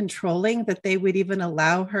as controlling that they would even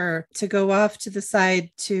allow her to go off to the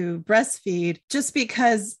side to breastfeed just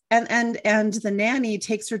because and the nanny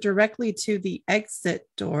takes her directly to the exit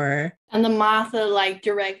door. And the Martha like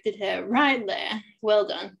directed her right there. Well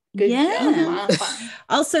done. Good job, Martha.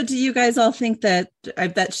 Also, do you guys all think that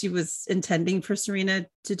she was intending for Serena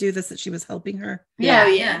to do this, that she was helping her? Yeah.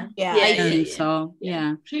 I think so.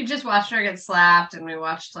 Yeah. She just watched her get slapped and we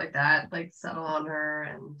watched like that, like settle on her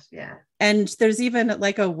and yeah. And there's even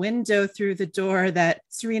like a window through the door that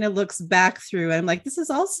Serena looks back through. And I'm like, this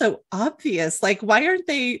is also obvious. Like, why aren't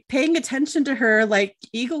they paying attention to her, like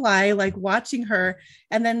eagle eye, like watching her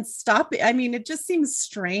and then stop it? I mean, it just seems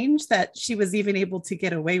strange that she was even able to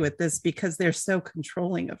get away with this because they're so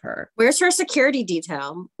controlling of her. Where's her security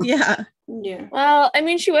detail? Yeah. Yeah. Well, I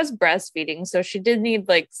mean, she was breastfeeding, so she did need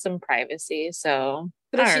like some privacy. So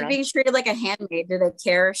But if she's being treated like a handmaid, do they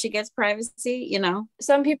care if she gets privacy? You know,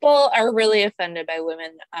 some people are really offended by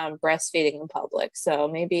women breastfeeding in public. So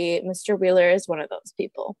maybe Mr. Wheeler is one of those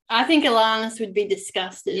people. I think Alanis would be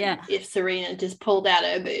disgusted if Serena just pulled out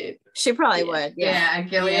her boob. She probably would. Yeah.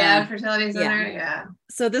 Gilead Fertility Center. Yeah.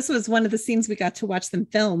 So this was one of the scenes we got to watch them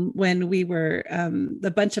film when we were,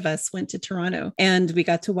 the bunch of us went to Toronto and we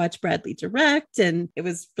got to watch Bradley direct, and it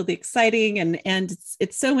was really exciting. And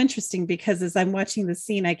it's so interesting because as I'm watching the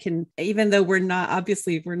scene, I can, even though we're not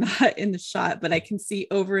in the shot, but I can see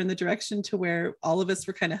over in the direction to where all of us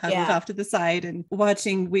were kind of huddled off to the side and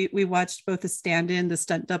watching. We watched both the stand-in, the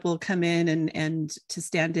stunt double come in and to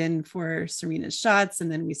stand in for Serena's shots,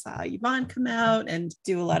 and then we saw Yvonne come out and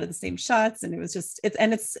do a lot of the same shots. And it was just,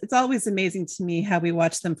 it's always amazing to me how we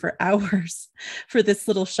watch them for hours for this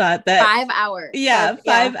little shot that 5 hours. Yeah,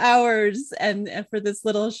 5 hours. And for this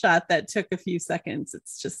little shot that took a few seconds,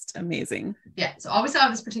 it's just amazing. Yeah. So all we saw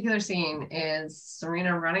of this particular scene is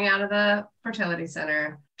Serena running out of the fertility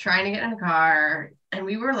center, trying to get in a car. And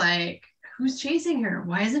we were like, who's chasing her?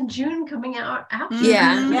 Why isn't June coming out after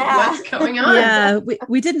her? What's going on? Yeah,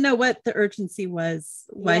 we didn't know what the urgency was,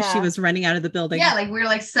 why she was running out of the building. Yeah, like we were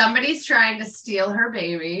like, somebody's trying to steal her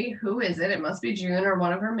baby. Who is it? It must be June or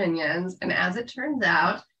one of her minions. And as it turns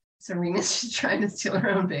out, Serena's just trying to steal her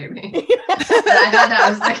own baby. And I thought that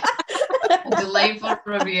was like a delightful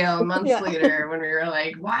reveal months later when we were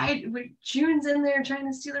like, why? June's in there trying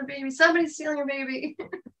to steal her baby. Somebody's stealing her baby.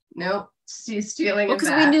 Nope. She's stealing because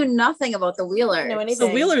we knew nothing about the Wheelers. The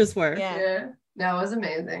Wheelers were. Yeah. No, it was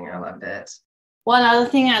amazing. I loved it. One other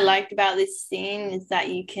thing I liked about this scene is that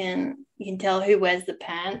you can tell who wears the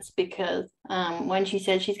pants because when she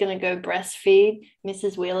said she's going to go breastfeed,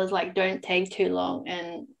 Mrs. Wheeler's like, don't take too long.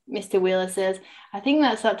 And Mr. Wheeler says, I think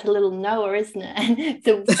that's up to little Noah, isn't it? And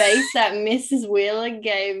the face that Mrs. Wheeler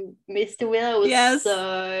gave Mr. Wheeler was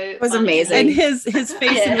so it was amazing. And his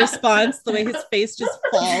face in response, the way his face just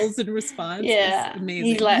falls in response. Yeah.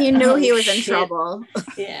 Amazing. Like, he knew he was in trouble.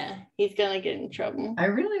 Yeah. He's going to get in trouble. I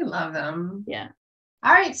really love them. Yeah.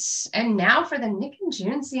 All right. And now for the Nick and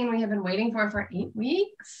June scene we have been waiting for 8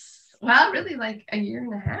 weeks. Well, really like a year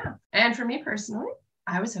and a half. And for me personally,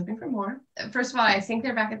 I was hoping for more. First of all, I think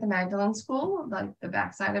they're back at the Magdalene School, like the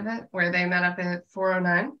backside of it, where they met up at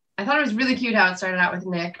 409. I thought it was really cute how it started out with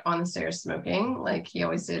Nick on the stairs smoking, like he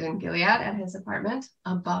always did in Gilead at his apartment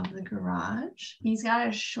above the garage. He's got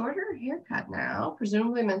a shorter haircut now,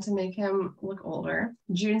 presumably meant to make him look older.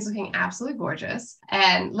 June's looking absolutely gorgeous.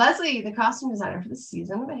 And Leslie, the costume designer for the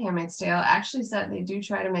season of The Handmaid's Tale, actually said they do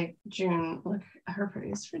try to make June look her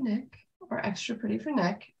prettiest for Nick, or extra pretty for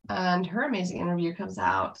Nick. And her amazing interview comes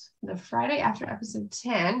out the Friday after episode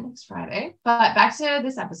 10, next Friday. But back to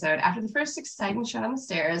this episode. After the first exciting shot on the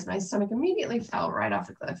stairs, my stomach immediately fell right off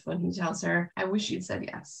the cliff when he tells her, I wish you'd said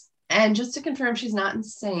yes. And just to confirm she's not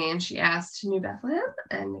insane, she asked New Bethlehem,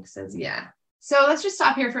 and Nick says, yeah. So let's just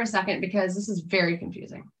stop here for a second because this is very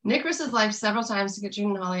confusing. Nick risked his life several times to get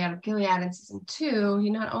June and Holly out of Gilead in season 2.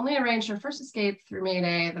 He not only arranged her first escape through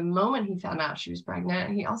Mayday the moment he found out she was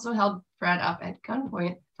pregnant, he also held Fred up at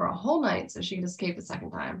gunpoint for a whole night so she could escape the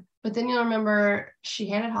second time. But then you'll remember she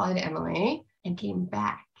handed Holly to Emily and came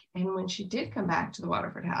back. And when she did come back to the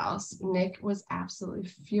Waterford house, Nick was absolutely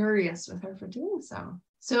furious with her for doing so.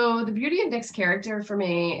 So the beauty of Nick's character for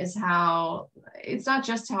me is how it's not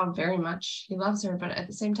just how very much he loves her, but at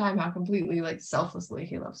the same time, how completely like selflessly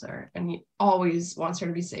he loves her. And he always wants her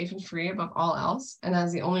to be safe and free above all else. And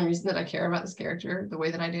that's the only reason that I care about this character the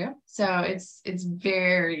way that I do. So it's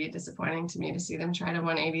very disappointing to me to see them try to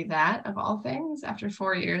 180 that of all things after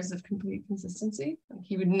 4 years of complete consistency. Like,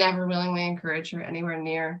 he would never willingly encourage her anywhere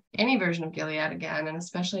near any version of Gilead again, and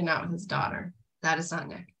especially not with his daughter. That is not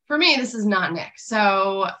Nick. For me, this is not Nick.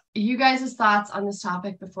 So you guys' thoughts on this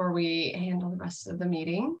topic before we handle the rest of the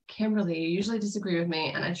meeting. Kimberly, you usually disagree with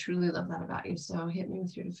me, and I truly love that about you. So hit me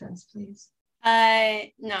with your defense, please.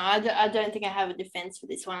 I don't think I have a defense for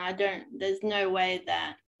this one. There's no way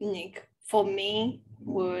that Nick, for me,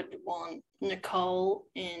 would want Nicole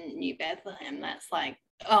in New Bethlehem. That's like,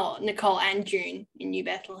 Nicole and June in New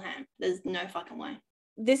Bethlehem. There's no fucking way.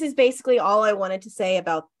 This is basically all I wanted to say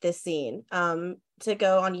about this scene. To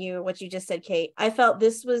go on what you just said, Kate, I felt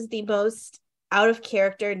this was the most out of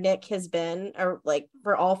character Nick has been, or like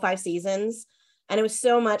for all 5 seasons. And it was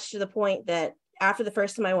so much to the point that after the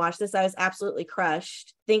first time I watched this, I was absolutely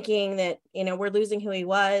crushed, thinking that, we're losing who he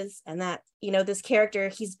was, and that, this character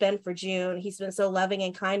he's been for June, he's been so loving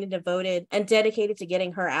and kind and devoted and dedicated to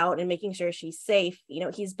getting her out and making sure she's safe.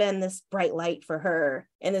 He's been this bright light for her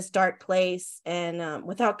in this dark place. And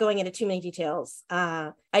without going into too many details,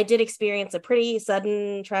 I did experience a pretty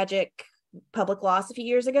sudden, tragic public loss a few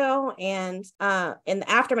years ago, and in the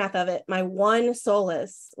aftermath of it, my one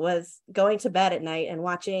solace was going to bed at night and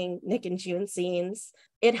watching Nick and June scenes.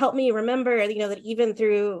 It helped me remember, that even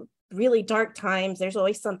through really dark times, there's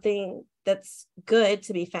always something that's good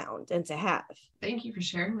to be found and to have. Thank you for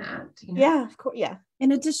sharing that. Yeah, of course. Yeah.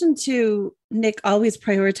 In addition to Nick always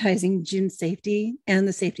prioritizing June's safety and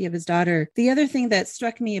the safety of his daughter, the other thing that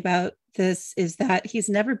struck me about this is that he's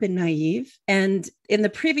never been naive. And in the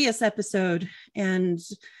previous episode, and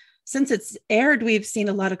since it's aired, we've seen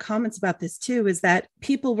a lot of comments about this too, is that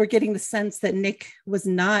people were getting the sense that Nick was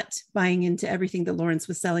not buying into everything that Lawrence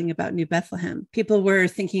was selling about New Bethlehem. People were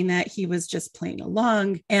thinking that he was just playing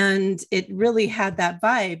along. And it really had that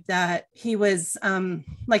vibe that he was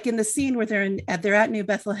like in the scene where they're at New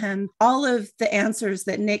Bethlehem, all of the answers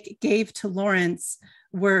that Nick gave to Lawrence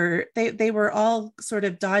they were all sort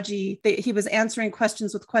of dodgy. He was answering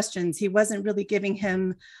questions with questions. He wasn't really giving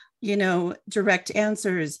him direct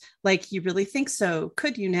answers like, you really think so?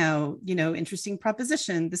 Could you now? Interesting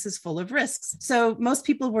proposition. This is full of risks. So most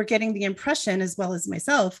people were getting the impression, as well as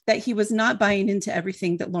myself, that he was not buying into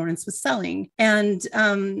everything that Lawrence was selling. And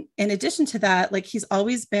in addition to that, like, he's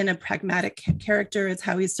always been a pragmatic character. It's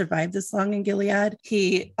how he's survived this long in Gilead.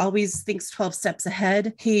 He always thinks 12 steps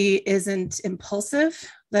ahead. He isn't impulsive.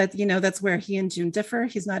 That's where he and June differ.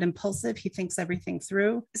 He's not impulsive. He thinks everything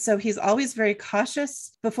through. So he's always very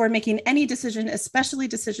cautious before making any decision, especially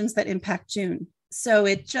decisions that impact June. So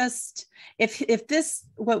it just,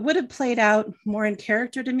 what would have played out more in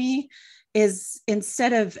character to me is,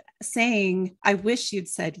 instead of saying, I wish you'd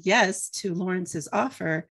said yes to Lawrence's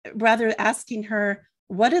offer, rather asking her,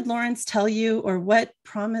 what did Lawrence tell you, or what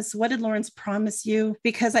did Lawrence promise you?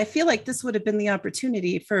 Because I feel like this would have been the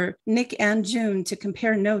opportunity for Nick and June to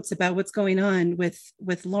compare notes about what's going on with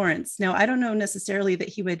Lawrence. Now, I don't know necessarily that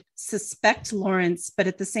he would suspect Lawrence, but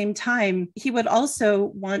at the same time, he would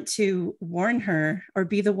also want to warn her or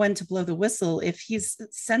be the one to blow the whistle if he's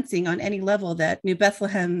sensing on any level that New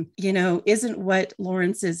Bethlehem, isn't what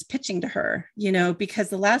Lawrence is pitching to her, because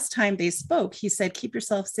the last time they spoke, he said, keep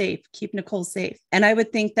yourself safe, keep Nicole safe. And I would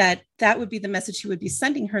think that would be the message he would be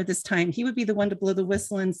sending her this time. He would be the one to blow the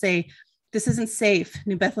whistle and say, this isn't safe.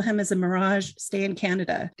 New Bethlehem is a mirage. Stay in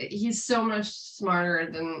Canada. He's so much smarter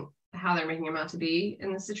than how they're making him out to be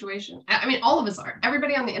in this situation. I mean, all of us are.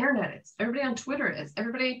 Everybody on the internet is. Everybody on Twitter is.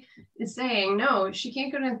 Everybody is saying, no, she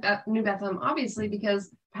can't go to New Bethlehem, obviously,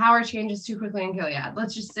 because power changes too quickly in Gilead.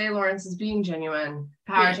 Let's just say Lawrence is being genuine.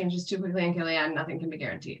 Power changes too quickly in Gilead. Nothing can be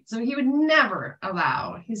guaranteed. So he would never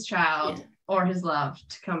allow his child or his love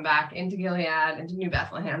to come back into Gilead, into New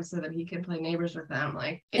Bethlehem, so that he can play neighbors with them.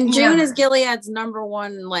 Like, and June is Gilead's number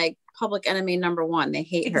one, like, public enemy number one. They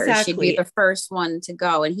hate her. She'd be the first one to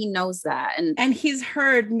go, and he knows that. And he's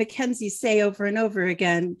heard Mackenzie say over and over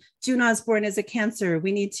again, June Osborne is a cancer.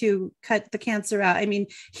 We need to cut the cancer out. I mean,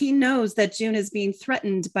 he knows that June is being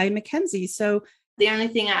threatened by Mackenzie. So the only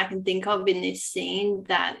thing I can think of in this scene,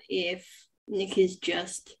 that if Nick is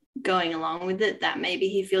just going along with it, that maybe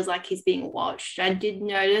he feels like he's being watched. I did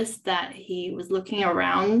notice that he was looking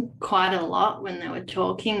around quite a lot when they were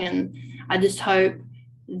talking, and I just hope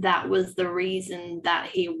that was the reason that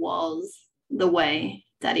he was the way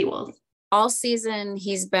that he was. All season,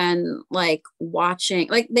 he's been like watching,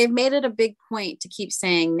 like they've made it a big point to keep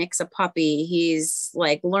saying Nick's a puppy. He's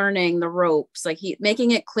like learning the ropes, like he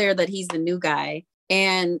making it clear that he's the new guy.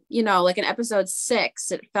 And, you know, like in episode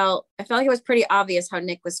 6, I felt like it was pretty obvious how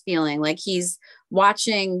Nick was feeling. Like he's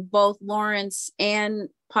watching both Lawrence and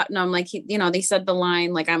Putnam, like he, you know, they said the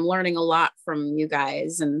line, like, I'm learning a lot from you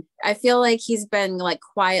guys. And I feel like he's been like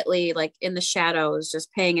quietly, like in the shadows,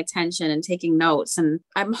 just paying attention and taking notes. And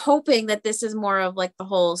I'm hoping that this is more of like the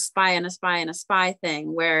whole spy and a spy and a spy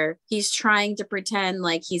thing, where he's trying to pretend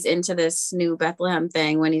like he's into this New Bethlehem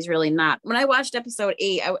thing when he's really not. When I watched episode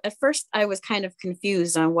 8, at first I was kind of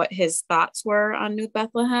confused on what his thoughts were on New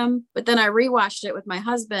Bethlehem, but then I rewatched it with my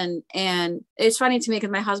husband, and it's funny to me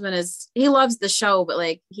because my husband he loves the show, but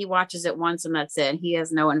like he watches it once and that's it. He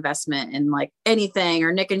has no investment in like anything,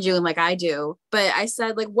 or Nick and June like I do. But I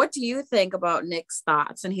said, like, what do you think about Nick's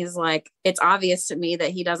thoughts? And he's like, it's obvious to me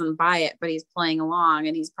that he doesn't buy it, but he's playing along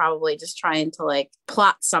and he's probably just trying to like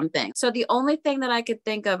plot something. So the only thing that I could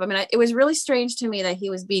think of, I mean, it was really strange to me that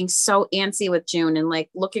he was being so antsy with June and like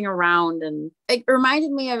looking around, and it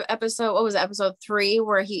reminded me of episode 3,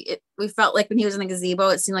 where we felt like when he was in the gazebo,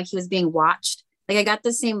 it seemed like he was being watched. Like I got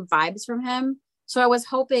the same vibes from him. So I was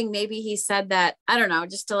hoping maybe he said that, I don't know,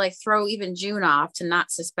 just to like throw even June off, to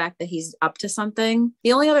not suspect that he's up to something.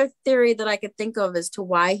 The only other theory that I could think of as to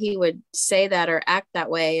why he would say that or act that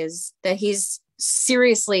way is that he's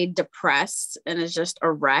seriously depressed and is just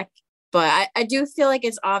a wreck. But I do feel like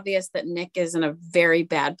it's obvious that Nick is in a very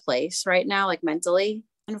bad place right now, like mentally.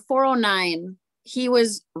 In 409, he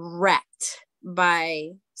was wrecked by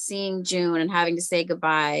seeing June and having to say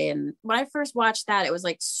goodbye. And when I first watched that, it was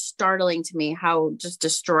like startling to me how just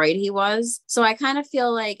destroyed he was. So I kind of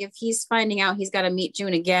feel like if he's finding out he's got to meet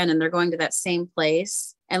June again and they're going to that same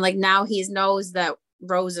place, and like now he knows that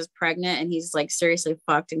Rose is pregnant and he's like seriously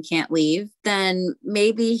fucked and can't leave, then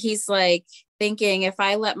maybe he's like thinking, if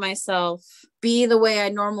I let myself be the way I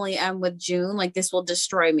normally am with June, like this will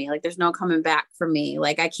destroy me. Like there's no coming back for me.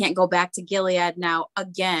 Like I can't go back to Gilead now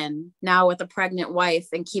with a pregnant wife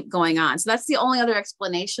and keep going on. So that's the only other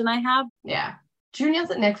explanation I have. Yeah. June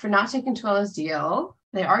yells at Nick for not taking Twilla's deal.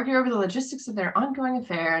 They argue over the logistics of their ongoing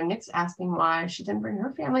affair. Nick's asking why she didn't bring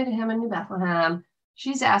her family to him in New Bethlehem.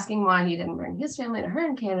 She's asking why he didn't bring his family to her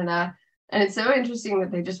in Canada. And it's so interesting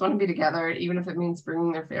that they just want to be together, even if it means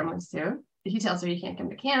bringing their families too. He tells her he can't come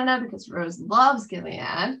to Canada because Rose loves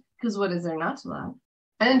Gilead, because what is there not to love?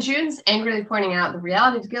 And then June's angrily pointing out the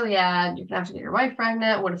reality of Gilead. You're going to have to get your wife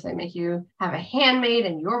pregnant. What if they make you have a handmaid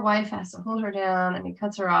and your wife has to hold her down? And he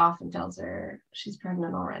cuts her off and tells her she's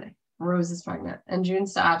pregnant already. Rose is pregnant. And June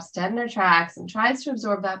stops dead in her tracks and tries to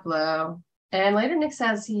absorb that blow. And later Nick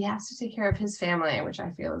says he has to take care of his family, which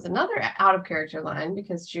I feel is another out of character line,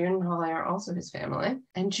 because June and Holly are also his family.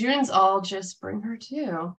 And June's all just bring her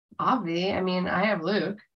too. Avi, I mean, I have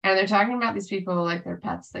Luke. And they're talking about these people like they're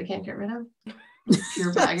pets they can't get rid of.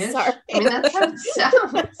 Pure baggage. Sorry. I mean, that's how it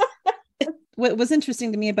sounds. What was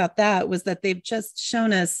interesting to me about that was that they've just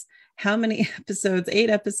shown us how many episodes, 8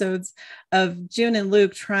 episodes of June and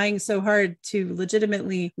Luke trying so hard to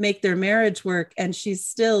legitimately make their marriage work. And she's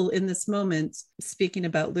still in this moment speaking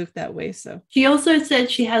about Luke that way. So she also said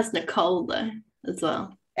she has Nicole though, as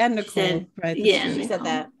well. And Nicole, said, right? Yeah, she said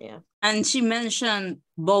that. Yeah. And she mentioned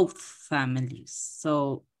both families.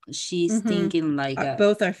 So she's thinking like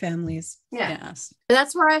both our families. Yeah. Yes.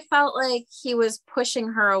 That's where I felt like he was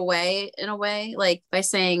pushing her away in a way, like by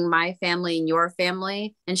saying my family and your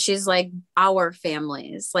family. And she's like, our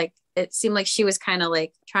families. Like it seemed like she was kind of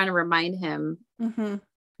like trying to remind him. Mm-hmm.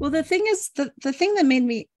 Well, the thing is, the thing that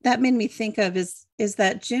made me think of is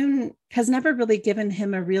that June has never really given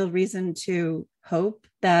him a real reason to hope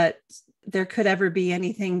that there could ever be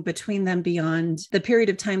anything between them beyond the period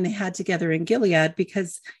of time they had together in Gilead,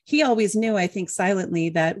 because he always knew, I think silently,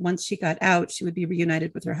 that once she got out, she would be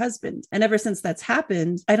reunited with her husband. And ever since that's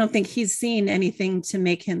happened, I don't think he's seen anything to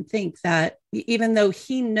make him think that, even though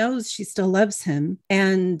he knows she still loves him.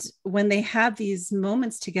 And when they have these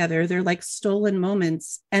moments together, they're like stolen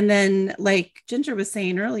moments. And then, like Ginger was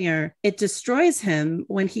saying earlier, it destroys him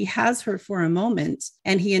when he has her for a moment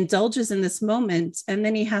and he indulges in this moment, and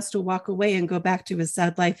then he has to walk away and go back to his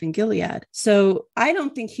sad life in Gilead. So I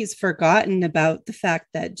don't think he's forgotten about the fact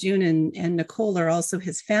that June and Nicole are also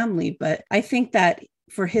his family, but I think that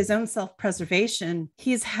for his own self-preservation,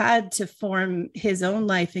 he's had to form his own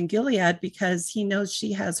life in Gilead because he knows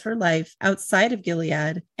she has her life outside of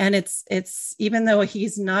Gilead. And it's even though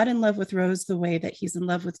he's not in love with Rose the way that he's in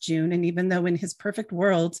love with June, and even though in his perfect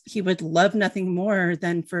world, he would love nothing more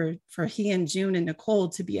than for he and June and Nicole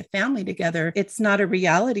to be a family together, it's not a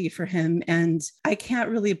reality for him. And I can't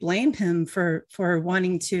really blame him for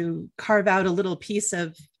wanting to carve out a little piece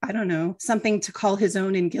of, I don't know, something to call his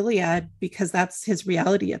own in Gilead, because that's his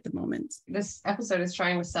reality at the moment. This episode is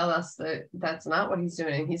trying to sell us that that's not what he's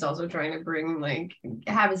doing. He's also trying to bring, like,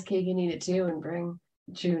 have his cake and eat it too, and bring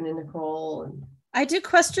June and Nicole. And I do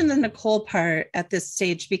question the Nicole part at this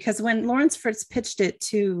stage, because when Lawrence first pitched it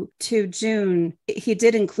to June, he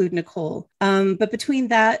did include Nicole. But between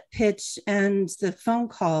that pitch and the phone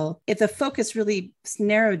call, the focus really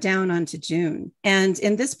narrowed down onto June. And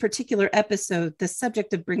in this particular episode, the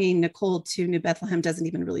subject of bringing Nicole to New Bethlehem doesn't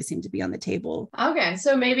even really seem to be on the table. Okay,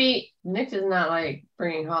 so maybe Nick does not like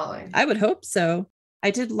bringing Holly. I would hope so. I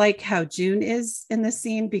did like how June is in this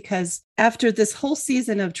scene, because after this whole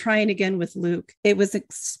season of trying again with Luke, it was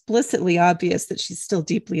explicitly obvious that she's still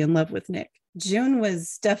deeply in love with Nick. June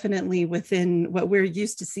was definitely within what we're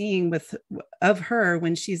used to seeing of her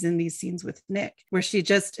when she's in these scenes with Nick, where she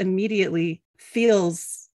just immediately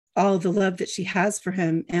feels all the love that she has for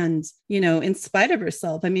him. And, in spite of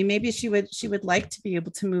herself, I mean, maybe she would like to be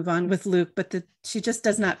able to move on with Luke, but she just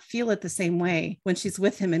does not feel it the same way when she's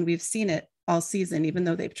with him. And we've seen it all season, even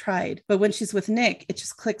though they've tried. But when she's with Nick, it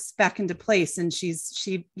just clicks back into place, and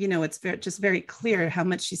it's very clear how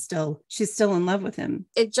much she's still in love with him.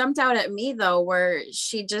 It jumped out at me though, where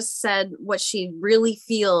she just said what she really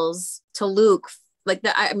feels to Luke. Like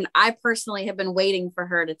that, I mean, I personally have been waiting for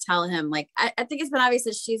her to tell him. Like, I think it's been obvious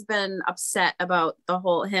that she's been upset about the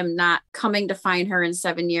whole him not coming to find her in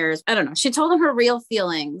 7 years. I don't know. She told him her real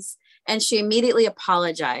feelings, and she immediately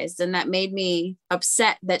apologized. And that made me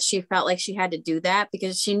upset that she felt like she had to do that,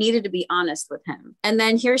 because she needed to be honest with him. And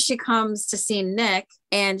then here she comes to see Nick,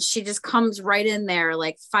 and she just comes right in there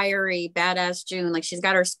like fiery, badass June. Like, she's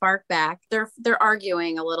got her spark back. They're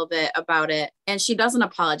arguing a little bit about it, and she doesn't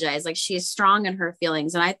apologize. Like, she's strong in her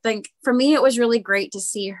feelings. And I think for me, it was really great to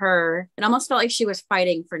see her. It almost felt like she was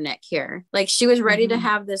fighting for Nick here. Like, she was ready to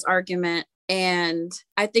have this argument. And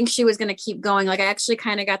I think she was going to keep going. Like, I actually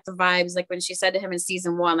kind of got the vibes, like when she said to him in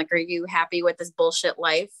season 1, like, are you happy with this bullshit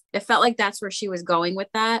life? It felt like that's where she was going with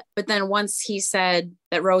that. But then once he said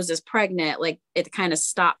that Rose is pregnant, like, it kind of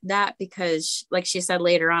stopped that, because like she said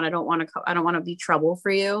later on, I don't want to be trouble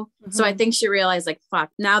for you. Mm-hmm. So I think she realized, like, fuck,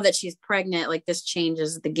 now that she's pregnant, like, this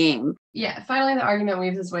changes the game. Yeah. Finally, the argument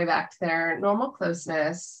weaves its way back to their normal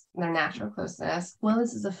closeness, their natural closeness. Well,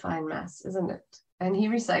 this is a fine mess, isn't it? And he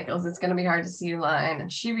recycles, it's going to be hard to see you line.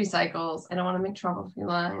 And she recycles, I don't want to make trouble for you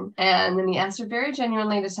line. And then he asks her very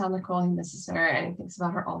genuinely to tell Nicole he misses her and he thinks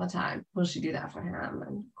about her all the time. Will she do that for him?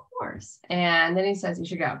 And of course. And then he says he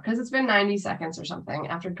should go, because it's been 90 seconds or something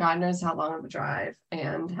after God knows how long of a drive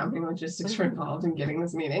and how many logistics were involved in getting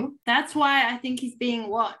this meeting. That's why I think he's being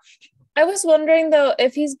watched. I was wondering though,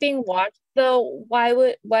 if he's being watched though, why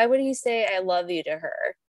would he say I love you to her?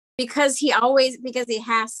 Because he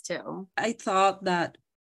has to. I thought that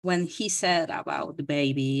when he said about the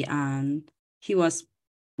baby, and he was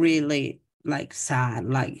really like sad,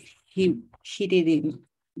 like he didn't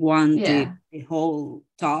want the whole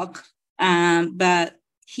talk, but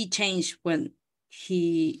he changed when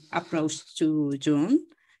he approached to June.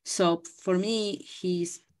 So for me,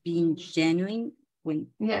 he's being genuine when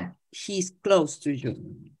he's close to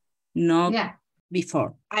June, not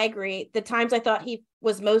before. I agree. The times I thought he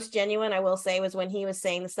was most genuine, I will say, was when he was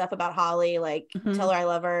saying the stuff about Holly, like, tell her I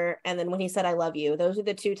love her. And then when he said, I love you, those are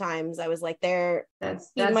the two times I was like,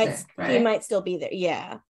 he might still be there.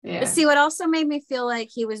 Yeah. But see, what also made me feel like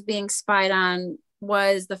he was being spied on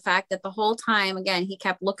was the fact that the whole time, again, he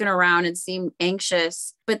kept looking around and seemed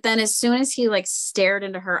anxious. But then as soon as he like stared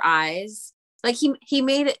into her eyes, like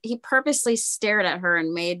he purposely stared at her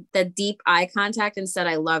and made the deep eye contact and said,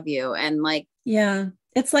 I love you. And like, yeah,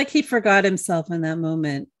 It's like he forgot himself in that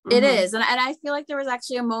moment. It is. And I feel like there was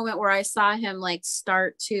actually a moment where I saw him like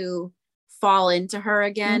start to fall into her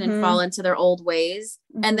again and fall into their old ways.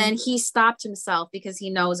 And then he stopped himself because he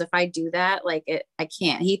knows if I do that, like I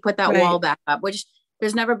can't. He put that wall back up, which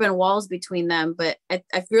there's never been walls between them. But I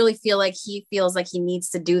really feel like he feels like he needs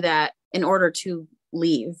to do that in order to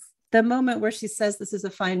leave. The moment where she says this is a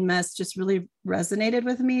fine mess just really resonated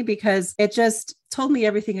with me because it just told me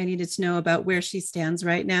everything I needed to know about where she stands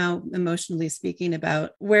right now, emotionally speaking,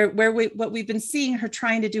 about what we've been seeing her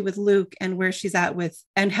trying to do with Luke and where she's at with,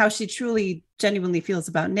 and how she truly genuinely feels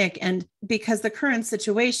about Nick. And because the current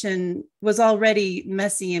situation was already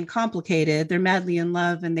messy and complicated, they're madly in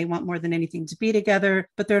love and they want more than anything to be together,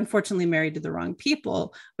 but they're unfortunately married to the wrong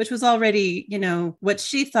people, which was already, what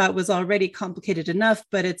she thought was already complicated enough,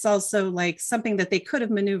 but it's also like something that they could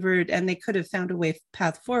have maneuvered and they could have found a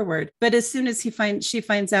path forward. But as soon as she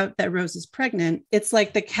finds out that Rose is pregnant, it's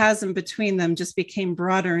like the chasm between them just became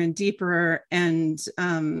broader and deeper and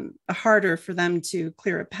harder for them to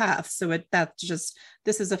clear a path. So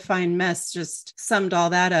this is a fine mess just summed all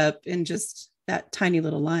that up in just that tiny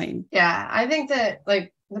little line. Yeah, I think that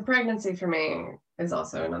like the pregnancy for me is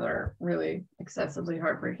also another really excessively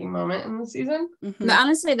heartbreaking moment in the season. No,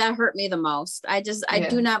 honestly, that hurt me the most. I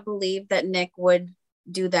do not believe that Nick would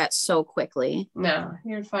do that so quickly. No,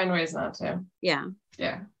 he would find ways not to. Yeah.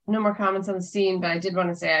 No more comments on the scene, but I did want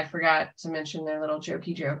to say I forgot to mention their little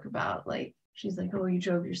jokey joke about like, she's like, oh, you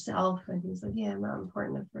drove yourself, and he's like, yeah, I'm not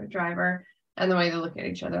important enough for a driver, and the way they look at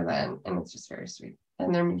each other then, and it's just very sweet.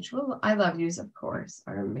 And their mutual I love yous, of course,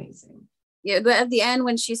 are amazing. Yeah, but at the end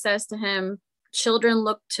when she says to him, children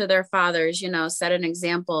look to their fathers, set an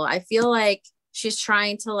example, I feel like she's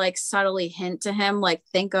trying to like subtly hint to him, like,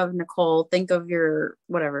 think of Nicole, think of your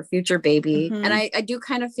whatever future baby. And I do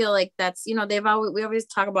kind of feel like that's, we always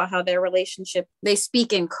talk about how their relationship, they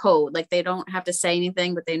speak in code, like they don't have to say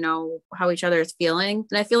anything, but they know how each other is feeling.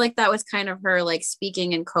 And I feel like that was kind of her like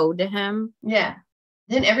speaking in code to him. Yeah.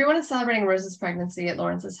 Then everyone is celebrating Rose's pregnancy at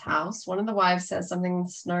Lawrence's house. One of the wives says something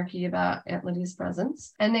snarky about Aunt Lydia's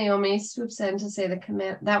presence, and Naomi swoops in to say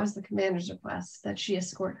that was the commander's request, that she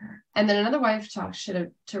escort her. And then another wife talks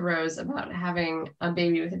shit to Rose about having a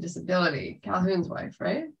baby with a disability. Calhoun's wife,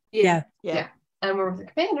 right? Yeah. And we're with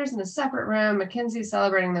the commanders in a separate room. Mackenzie's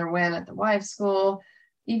celebrating their win at the wives' school.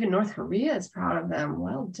 Even North Korea is proud of them.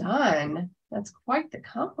 Well done. That's quite the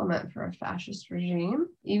compliment for a fascist regime.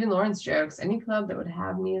 Even Lawrence jokes, any club that would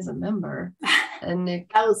have me as a member. And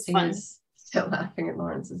Nick that was fun. Is still laughing at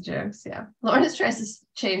Lawrence's jokes. Yeah. Lawrence tries to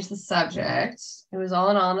change the subject. It was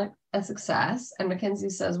all in all a success. And Mackenzie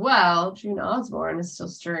says, well, June Osborne is still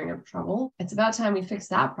stirring up trouble. It's about time we fix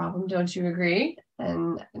that problem. Don't you agree?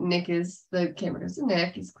 And the camera goes to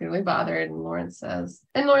Nick. He's clearly bothered. And Lawrence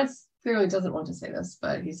clearly doesn't want to say this,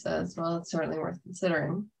 but he says, well, it's certainly worth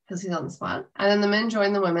considering, because he's on the spot. And then the men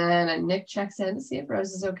join the women, and Nick checks in to see if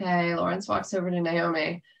Rose is okay. Lawrence walks over to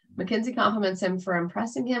Naomi. Mackenzie compliments him for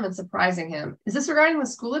impressing him and surprising him. Is this regarding the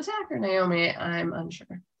school attack or Naomi? I'm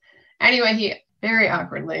unsure. Anyway, he very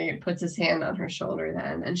awkwardly puts his hand on her shoulder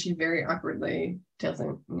then, and she very awkwardly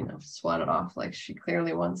doesn't, swat it off like she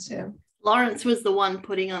clearly wants to. Lawrence was the one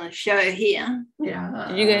putting on a show here. Yeah.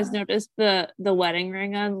 Did you guys notice the wedding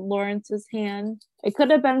ring on Lawrence's hand? It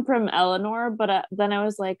could have been from Eleanor, but then I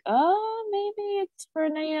was like, oh, maybe it's for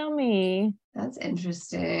Naomi. That's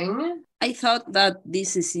interesting. I thought that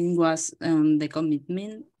this scene was the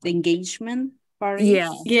commitment, the engagement party.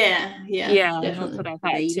 Yeah, That's what I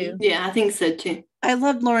thought too. Yeah, I think so too. I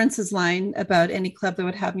loved Lawrence's line about any club that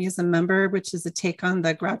would have me as a member, which is a take on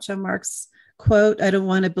the Groucho Marx quote, I don't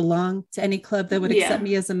want to belong to any club that would accept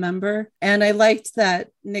me as a member. And I liked that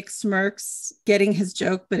Nick smirks getting his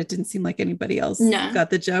joke, but it didn't seem like anybody else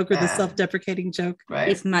got the joke or the self-deprecating joke. Right.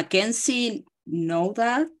 If Mackenzie know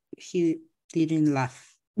that, he didn't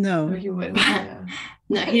laugh. No. He wouldn't.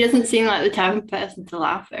 No, he doesn't seem like the type of person to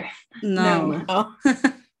laugh there. No.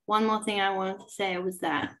 One more thing I wanted to say was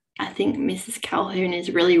that I think Mrs. Calhoun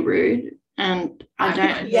is really rude, and I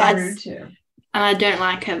don't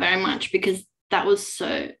like her very much because that was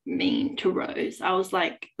so mean to Rose. I was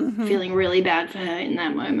like feeling really bad for her in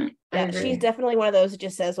that moment. Yeah, she's definitely one of those who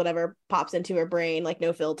just says whatever pops into her brain, like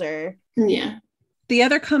no filter. Yeah. The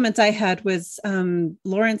other comment I had was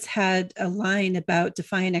Lawrence had a line about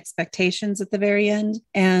defying expectations at the very end.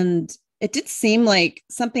 And it did seem like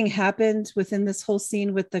something happened within this whole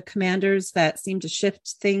scene with the commanders that seemed to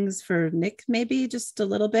shift things for Nick, maybe just a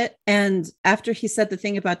little bit. And after he said the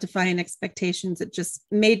thing about defying expectations, it just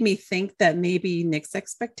made me think that maybe Nick's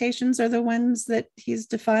expectations are the ones that he's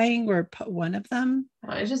defying, or one of them.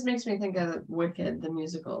 It just makes me think of Wicked, the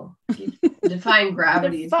musical. defying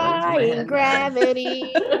gravity. Defying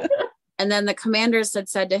gravity. And then the commanders had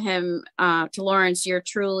said to him, to Lawrence, you're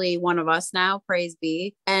truly one of us now, praise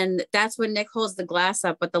be. And that's when Nick holds the glass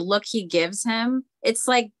up, but the look he gives him, it's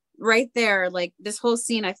like right there, like this whole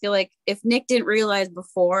scene, I feel like if Nick didn't realize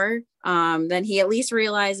before, then he at least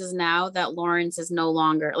realizes now that Lawrence is no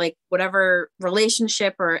longer, like, whatever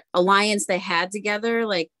relationship or alliance they had together,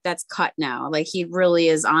 like, that's cut now. Like, he really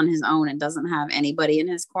is on his own and doesn't have anybody in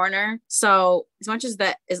his corner. So as much as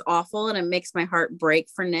that is awful and it makes my heart break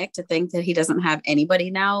for Nick to think that he doesn't have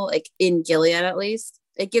anybody now, like in Gilead at least,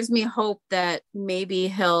 it gives me hope that maybe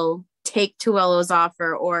he'll take Tuello's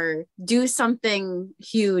offer or do something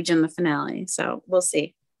huge in the finale. So we'll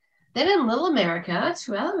see. Then in Little America,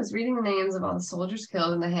 Tuello was reading the names of all the soldiers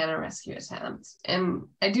killed in the Hannah rescue attempt. And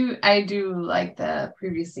I do like the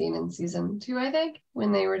previous scene in season 2, I think,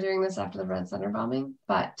 when they were doing this after the Red Center bombing.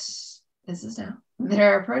 But this is now.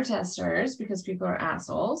 There are protesters because people are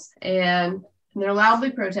assholes. And they're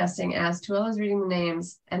loudly protesting as Tuello's reading the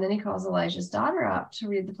names, and then he calls Elijah's daughter up to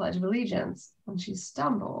read the Pledge of Allegiance. And she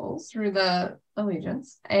stumbles through the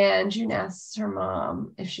allegiance, and June asks her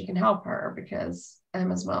mom if she can help her because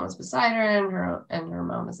Emma's mom is beside her, and her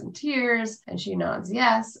mom is in tears, and she nods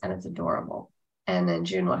yes, and it's adorable. And then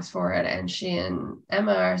June walks forward, and she and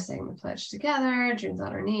Emma are saying the pledge together. June's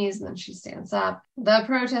on her knees, and then she stands up. The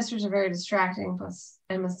protesters are very distracting, plus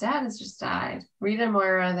Emma's dad has just died. Rita and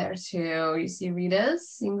Moira are there too. You see Rita's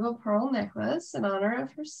single pearl necklace in honor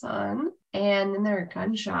of her son. And then there are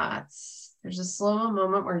gunshots. There's a slow-mo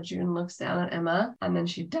moment where June looks down at Emma, and then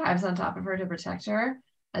she dives on top of her to protect her,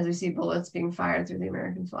 as we see bullets being fired through the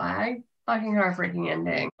American flag. Fucking heartbreaking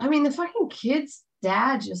ending. I mean, the fucking kid's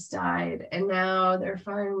dad just died, and now they're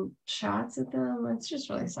firing shots at them. It's just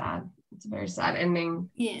really sad. It's a very sad ending.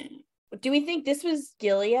 Yeah. Do we think this was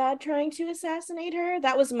Gilead trying to assassinate her?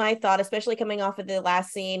 That was my thought, especially coming off of the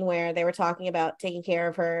last scene where they were talking about taking care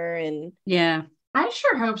of her. And yeah, I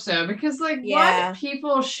sure hope so, because why do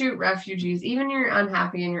people shoot refugees? Even you're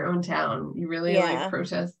unhappy in your own town, you really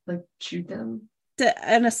protest, shoot them.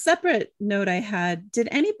 And a separate note I had, did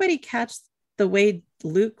anybody catch the way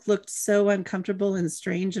Luke looked so uncomfortable and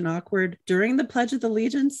strange and awkward during the Pledge of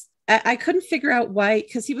Allegiance? I couldn't figure out why,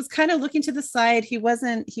 because he was kind of looking to the side. He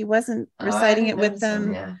wasn't reciting it with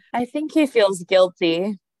them. Yeah. I think he feels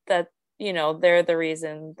guilty that, they're the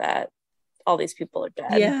reason that all these people are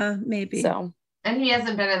dead. Yeah, maybe. So. And he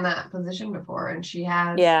hasn't been in that position before, and she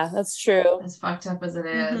has. Yeah, that's true. As fucked up as it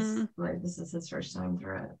is, this is his first time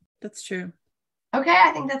through it. That's true. Okay,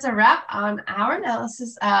 I think that's a wrap on our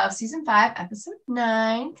analysis of season 5, episode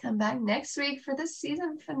 9. Come back next week for the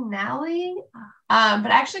season finale.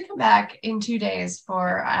 But actually come back in 2 days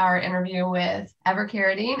for our interview with Ever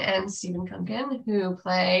Carradine and Stephen Kunkin, who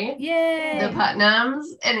play the Putnams,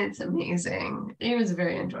 and it's amazing. It was a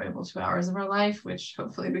very enjoyable 2 hours of our life, which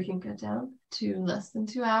hopefully we can cut down to less than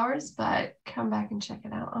 2 hours, but come back and check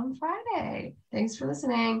it out on Friday. Thanks for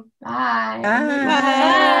listening. Bye.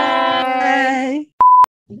 Bye.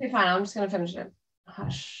 Okay, fine. I'm just going to finish it.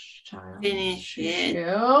 Hush, child. Finish it.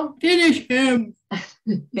 You. Finish him.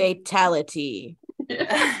 Fatality.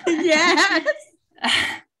 Yes.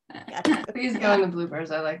 Please go in the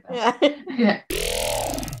bloopers. I like that. Yeah.